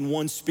body and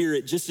one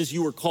spirit, just as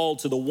you were called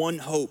to the one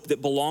hope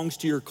that belongs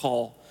to your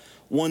call.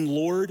 One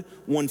Lord,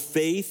 one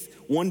faith,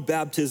 one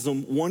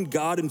baptism, one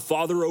God and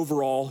Father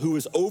over all, who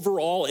is over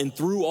all and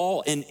through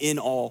all and in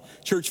all.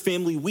 Church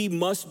family, we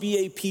must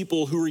be a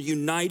people who are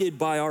united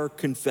by our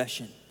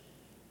confession.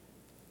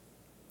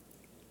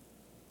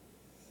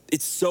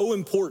 It's so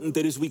important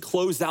that as we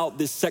close out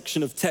this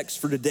section of text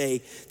for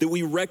today, that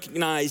we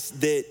recognize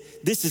that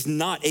this is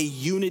not a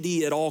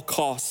unity at all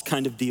costs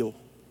kind of deal.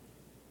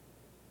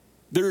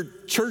 There are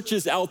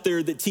churches out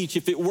there that teach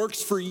if it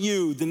works for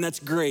you, then that's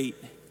great.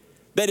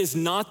 That is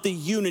not the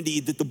unity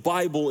that the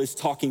Bible is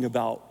talking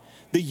about.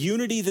 the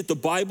unity that the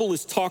Bible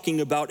is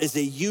talking about is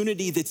a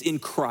unity that's in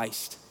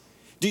Christ.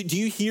 Do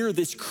you hear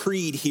this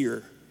creed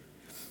here?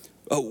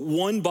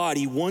 One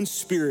body, one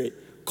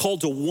spirit,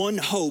 called to one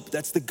hope,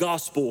 that's the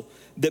gospel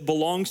that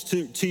belongs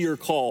to your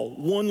call.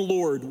 One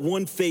Lord,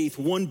 one faith,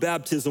 one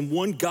baptism,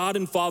 one God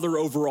and Father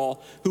over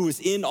all, who is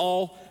in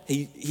all,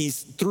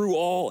 he's through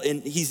all,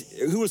 and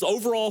who is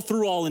over all,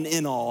 through all, and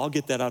in all. I'll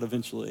get that out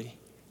eventually.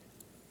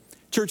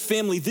 Church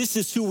family, this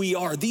is who we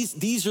are.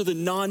 These are the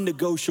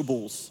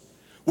non-negotiables,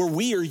 where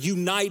we are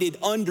united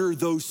under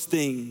those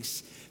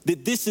things.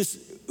 That this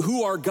is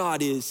who our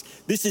God is.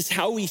 This is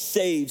how he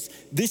saves.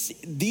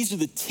 These are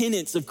the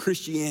tenets of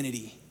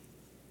Christianity.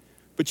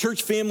 But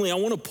church family, I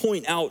want to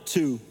point out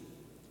too,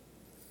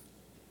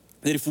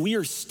 that if we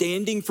are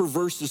standing for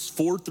verses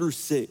 4 through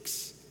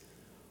 6,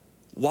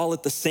 while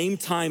at the same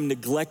time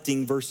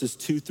neglecting verses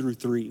 2 through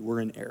 3, we're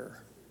in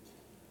error.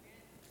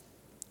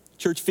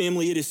 Church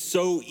family, it is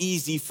so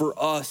easy for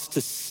us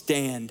to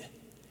stand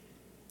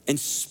and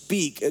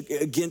speak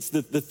against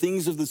the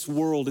things of this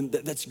world, and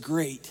that's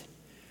great.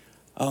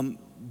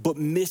 But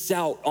miss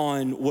out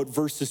on what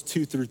verses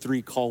 2 through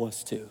 3 call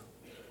us to.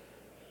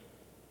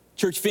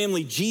 Church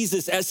family,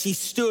 Jesus, as he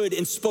stood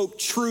and spoke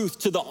truth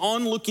to the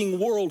onlooking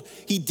world,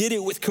 he did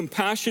it with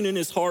compassion in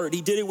his heart.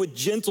 He did it with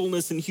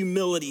gentleness and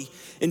humility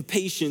and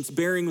patience,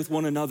 bearing with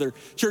one another.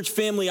 Church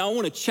family, I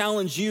want to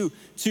challenge you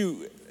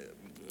to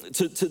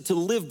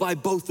live by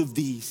both of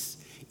these.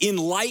 In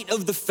light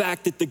of the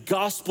fact that the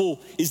gospel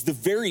is the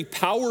very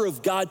power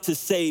of God to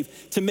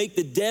save, to make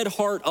the dead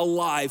heart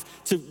alive,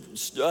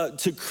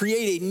 to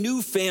create a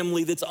new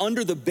family that's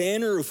under the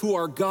banner of who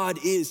our God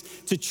is,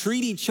 to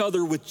treat each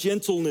other with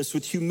gentleness,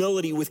 with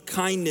humility, with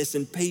kindness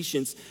and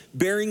patience,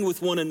 bearing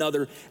with one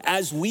another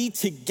as we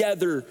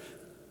together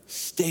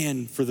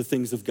stand for the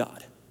things of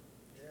God.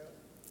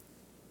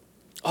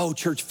 Oh,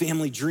 church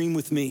family, dream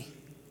with me.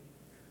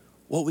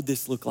 What would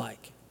this look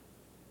like?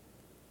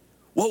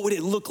 What would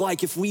it look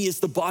like if we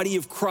as the body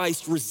of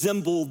Christ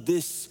resemble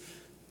this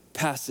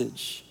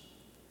passage?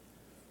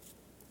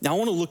 Now I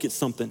want to look at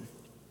something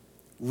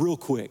real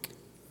quick.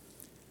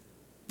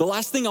 The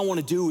last thing I want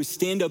to do is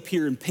stand up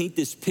here and paint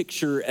this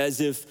picture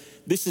as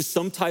if this is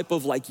some type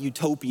of like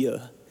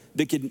utopia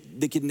that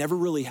could never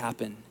really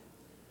happen.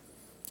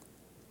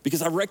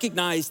 Because I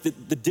recognize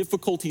that the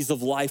difficulties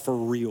of life are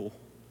real.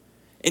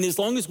 And as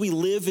long as we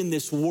live in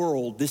this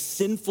world, this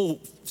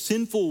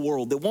sinful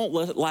world that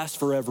won't last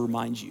forever,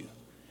 mind you.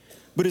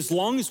 But as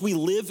long as we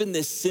live in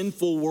this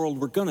sinful world,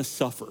 we're gonna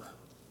suffer.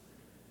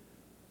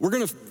 We're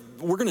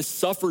gonna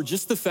suffer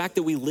just the fact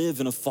that we live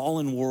in a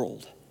fallen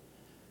world.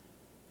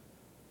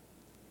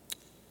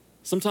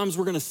 Sometimes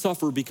we're gonna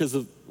suffer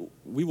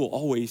we will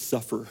always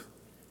suffer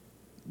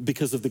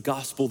because of the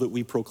gospel that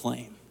we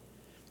proclaim.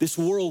 This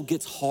world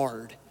gets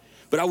hard.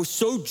 But I was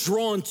so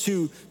drawn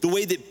to the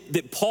way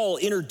that Paul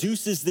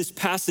introduces this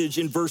passage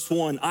in verse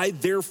 1. I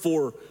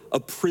therefore, a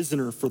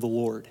prisoner for the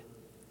Lord.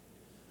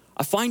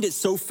 I find it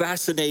so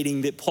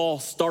fascinating that Paul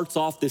starts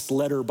off this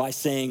letter by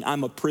saying,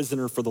 I'm a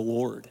prisoner for the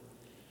Lord,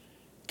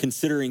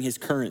 considering his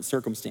current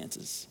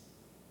circumstances.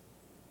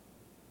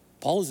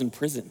 Paul is in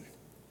prison.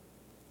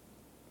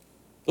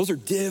 Those are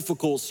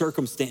difficult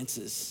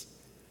circumstances.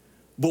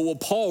 But what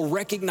Paul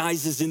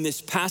recognizes in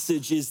this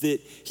passage is that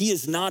he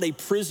is not a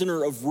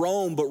prisoner of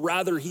Rome, but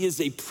rather he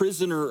is a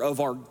prisoner of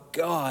our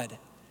God.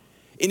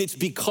 And it's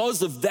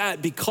because of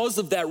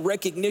that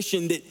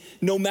recognition that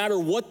no matter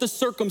what the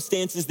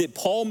circumstances that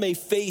Paul may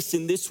face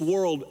in this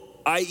world,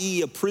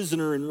 i.e. a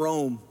prisoner in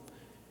Rome,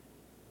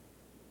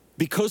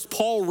 because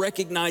Paul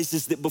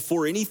recognizes that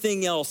before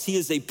anything else, he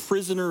is a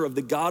prisoner of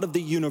the God of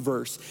the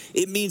universe,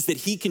 it means that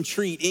he can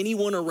treat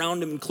anyone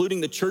around him,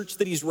 including the church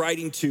that he's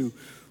writing to,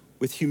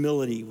 with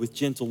humility, with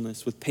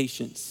gentleness, with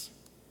patience,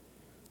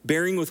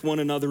 bearing with one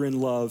another in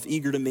love,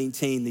 eager to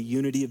maintain the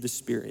unity of the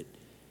Spirit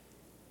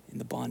in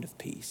the bond of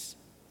peace.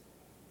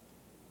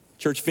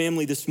 Church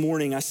family, this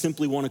morning, I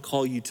simply want to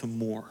call you to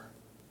more.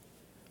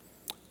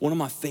 One of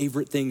my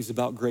favorite things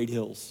about Great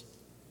Hills,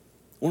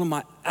 one of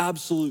my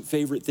absolute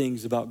favorite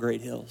things about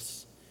Great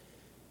Hills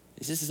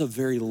is this is a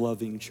very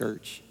loving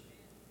church.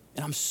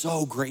 And I'm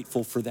so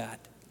grateful for that.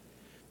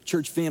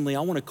 Church family, I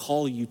want to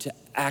call you to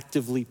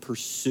actively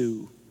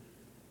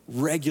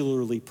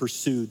regularly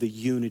pursue the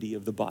unity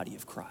of the body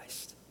of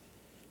Christ.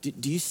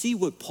 Do you see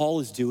what Paul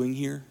is doing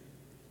here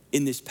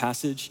in this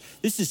passage?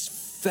 This is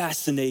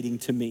fascinating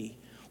to me.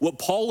 What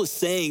Paul is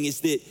saying is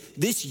that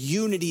this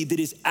unity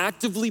that is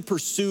actively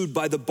pursued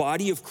by the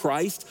body of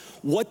Christ,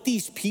 what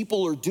these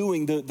people are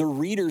doing, the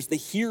readers, the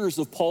hearers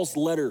of Paul's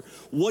letter,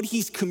 what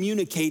he's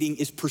communicating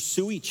is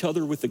pursue each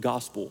other with the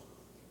gospel.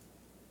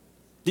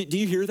 Do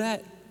you hear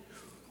that?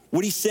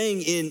 What he's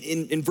saying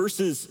in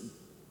verses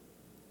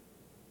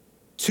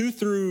 2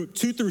 through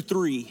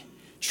 3,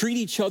 treat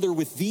each other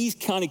with these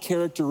kind of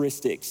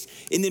characteristics.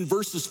 And then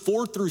verses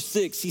 4 through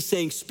 6, he's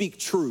saying speak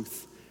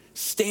truth.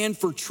 Stand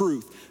for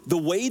truth. The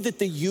way that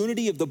the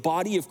unity of the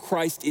body of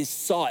Christ is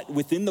sought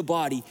within the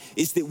body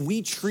is that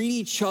we treat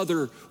each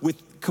other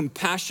with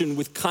compassion,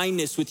 with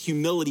kindness, with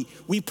humility.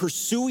 We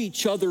pursue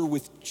each other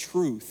with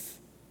truth.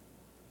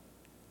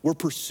 We're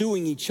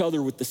pursuing each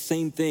other with the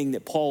same thing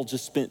that Paul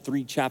just spent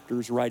 3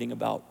 chapters writing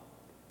about.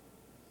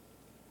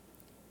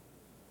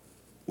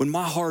 When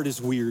my heart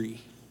is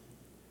weary,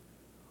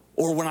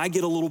 or when I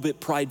get a little bit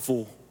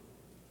prideful,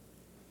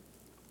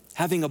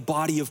 having a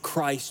body of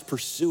Christ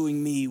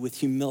pursuing me with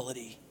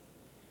humility,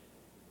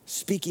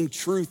 speaking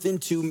truth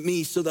into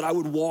me so that I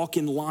would walk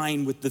in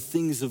line with the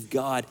things of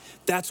God.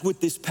 That's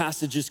what this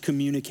passage is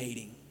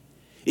communicating,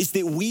 is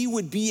that we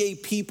would be a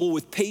people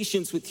with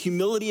patience, with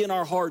humility in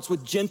our hearts,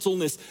 with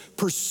gentleness,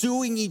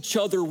 pursuing each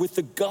other with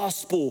the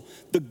gospel,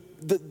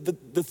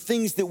 the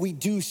things that we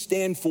do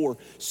stand for,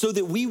 so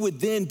that we would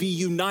then be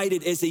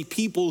united as a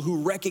people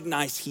who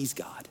recognize he's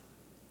God.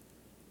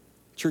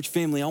 Church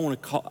family, I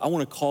want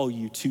to call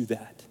you to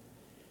that,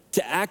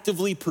 to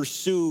actively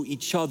pursue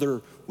each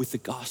other with the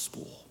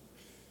gospel,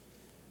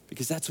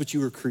 because that's what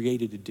you were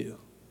created to do.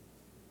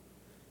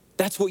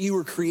 That's what you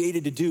were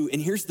created to do.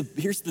 And here's the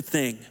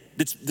thing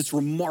that's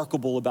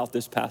remarkable about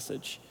this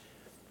passage.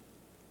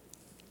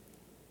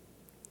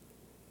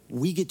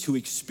 We get to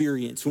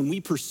experience, when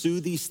we pursue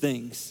these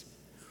things,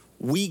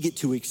 we get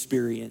to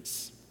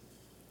experience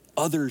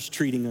others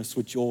treating us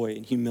with joy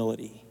and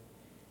humility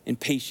and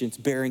patience,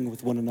 bearing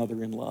with one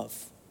another in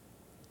love.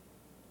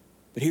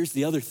 But here's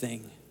the other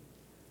thing.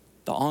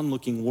 The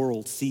onlooking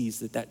world sees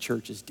that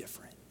church is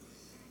different.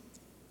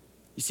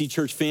 You see,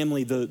 church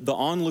family, the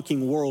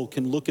onlooking world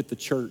can look at the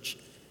church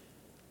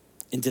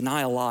and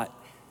deny a lot.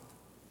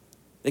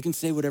 They can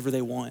say whatever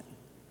they want.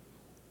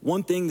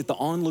 One thing that the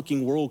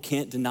onlooking world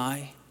can't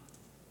deny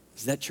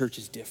is that church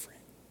is different.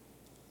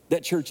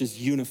 That church is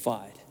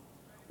unified.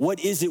 What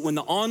is it when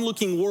the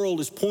onlooking world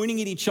is pointing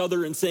at each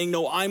other and saying,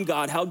 no, I'm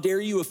God. How dare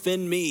you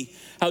offend me?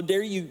 How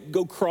dare you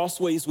go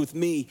crossways with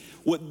me?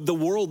 What the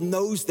world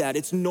knows that.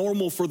 It's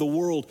normal for the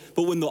world.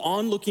 But when the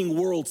onlooking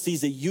world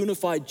sees a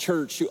unified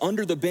church who,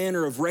 under the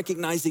banner of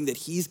recognizing that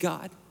he's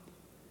God,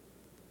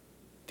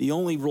 the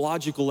only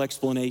logical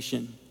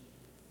explanation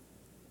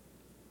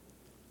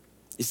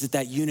is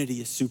that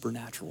unity is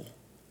supernatural.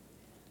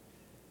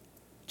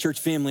 Church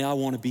family, I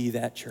want to be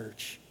that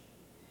church.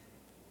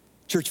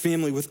 Church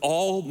family, with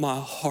all my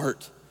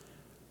heart,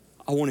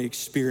 I want to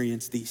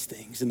experience these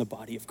things in the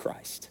body of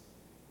Christ.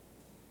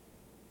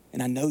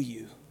 And I know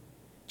you.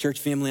 Church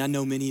family, I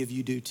know many of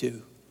you do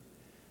too.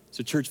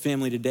 So church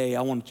family, today,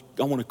 I want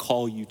to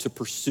call you to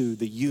pursue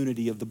the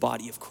unity of the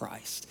body of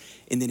Christ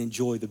and then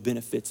enjoy the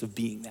benefits of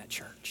being that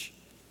church.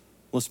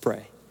 Let's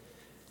pray.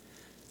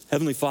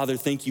 Heavenly Father,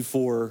 thank you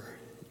for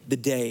the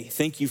day.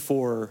 Thank you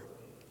for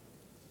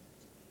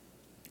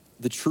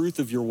the truth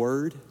of your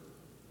word.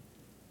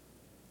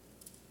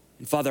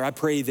 And Father, I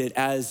pray that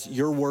as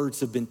your words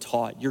have been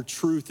taught, your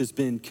truth has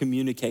been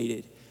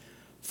communicated,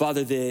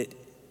 Father, that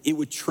it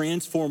would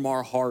transform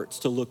our hearts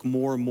to look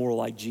more and more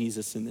like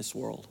Jesus in this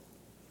world.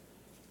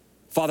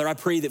 Father, I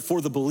pray that for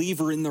the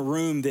believer in the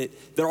room, that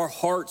our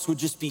hearts would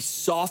just be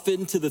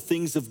softened to the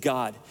things of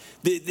God.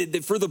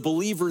 That for the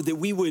believer, that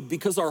we would,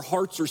 because our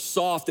hearts are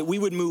soft, that we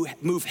would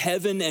move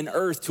heaven and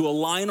earth to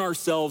align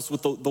ourselves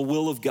with the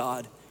will of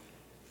God.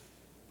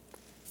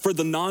 For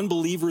the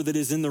non-believer that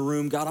is in the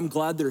room, God, I'm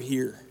glad they're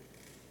here.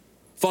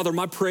 Father,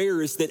 my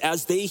prayer is that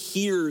as they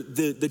hear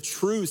the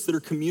truths that are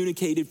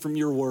communicated from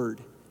your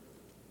word,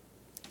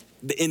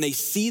 and they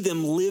see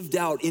them lived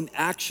out in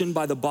action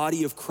by the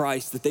body of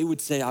Christ, that they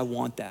would say, I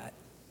want that.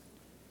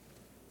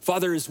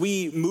 Father, as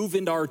we move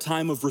into our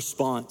time of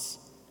response,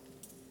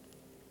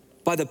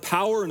 by the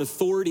power and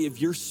authority of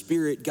your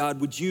Spirit, God,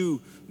 would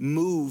you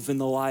move in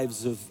the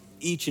lives of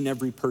each and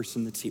every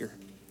person that's here,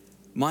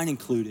 mine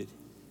included.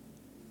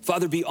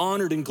 Father, be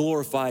honored and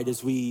glorified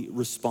as we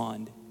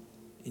respond.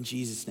 In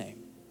Jesus' name.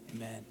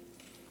 Amen.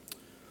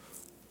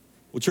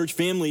 Well, church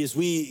family, as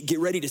we get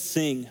ready to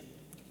sing,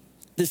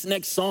 this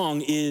next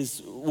song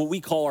is what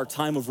we call our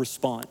time of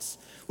response.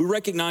 We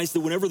recognize that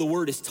whenever the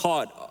word is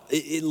taught,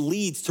 it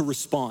leads to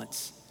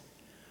response.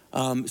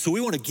 So we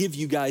want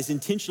to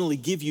intentionally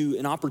give you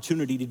an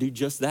opportunity to do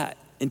just that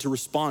and to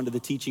respond to the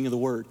teaching of the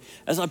word.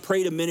 As I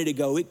prayed a minute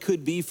ago, it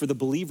could be for the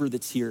believer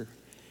that's here.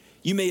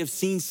 You may have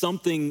seen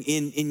something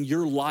in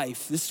your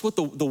life. This is what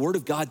the word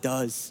of God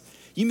does.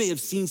 You may have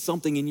seen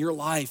something in your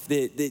life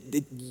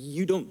that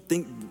you don't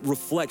think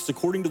reflects,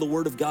 according to the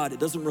word of God, it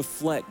doesn't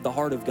reflect the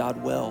heart of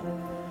God well.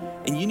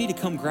 And you need to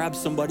come grab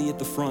somebody at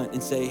the front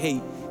and say,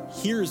 hey,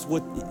 here's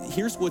what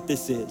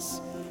this is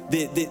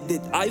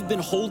that I've been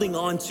holding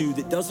on to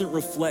that doesn't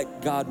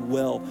reflect God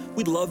well.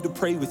 We'd love to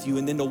pray with you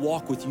and then to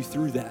walk with you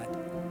through that.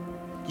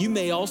 You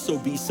may also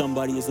be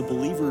somebody as a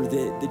believer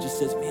that just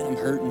says, man, I'm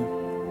hurting.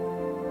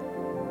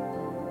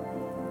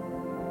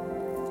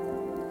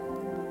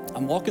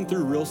 I'm walking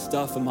through real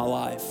stuff in my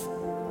life.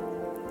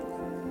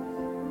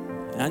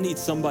 And I need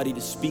somebody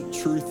to speak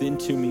truth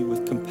into me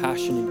with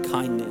compassion and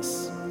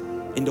kindness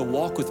and to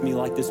walk with me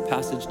like this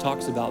passage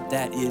talks about.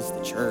 That is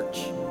the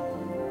church.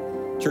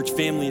 Church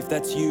family, if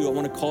that's you, I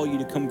want to call you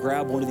to come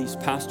grab one of these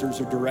pastors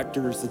or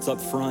directors that's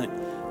up front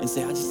and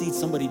say, I just need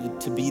somebody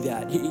to be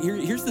that.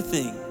 Here's the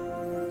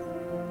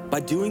thing. By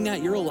doing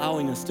that, you're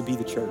allowing us to be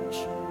the church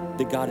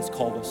that God has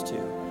called us to.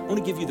 I want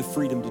to give you the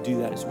freedom to do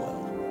that as well.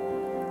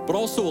 But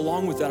also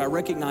along with that, I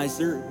recognize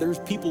there's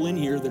people in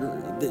here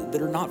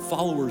that are not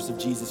followers of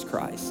Jesus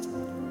Christ.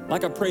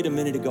 Like I prayed a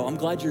minute ago, I'm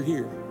glad you're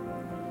here.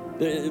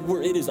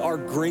 It is our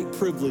great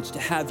privilege to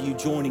have you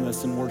joining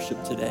us in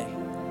worship today.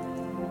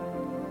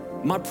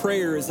 My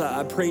prayer, as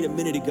I prayed a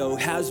minute ago,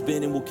 has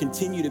been and will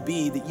continue to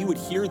be that you would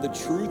hear the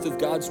truth of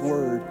God's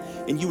word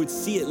and you would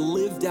see it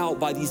lived out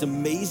by these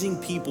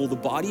amazing people, the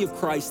body of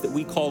Christ that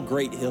we call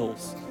Great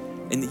Hills,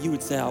 and that you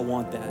would say, I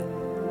want that.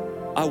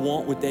 I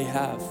want what they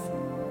have.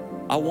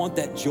 I want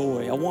that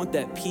joy. I want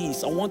that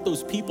peace. I want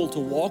those people to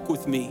walk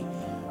with me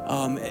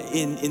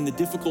in the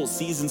difficult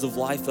seasons of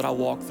life that I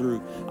walk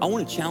through. I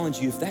want to challenge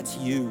you, if that's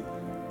you,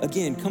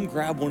 again, come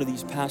grab one of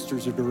these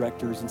pastors or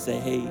directors and say,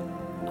 hey,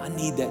 I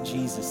need that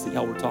Jesus that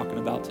y'all were talking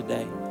about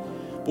today.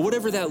 But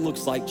whatever that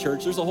looks like,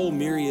 church, there's a whole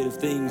myriad of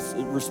things,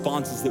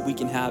 responses that we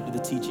can have to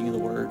the teaching of the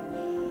word.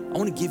 I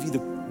want to give you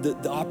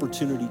the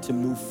opportunity to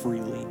move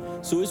freely.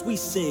 So as we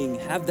sing,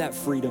 have that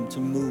freedom to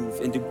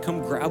move and to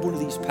come grab one of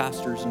these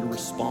pastors and to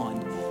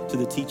respond to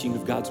the teaching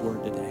of God's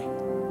word today.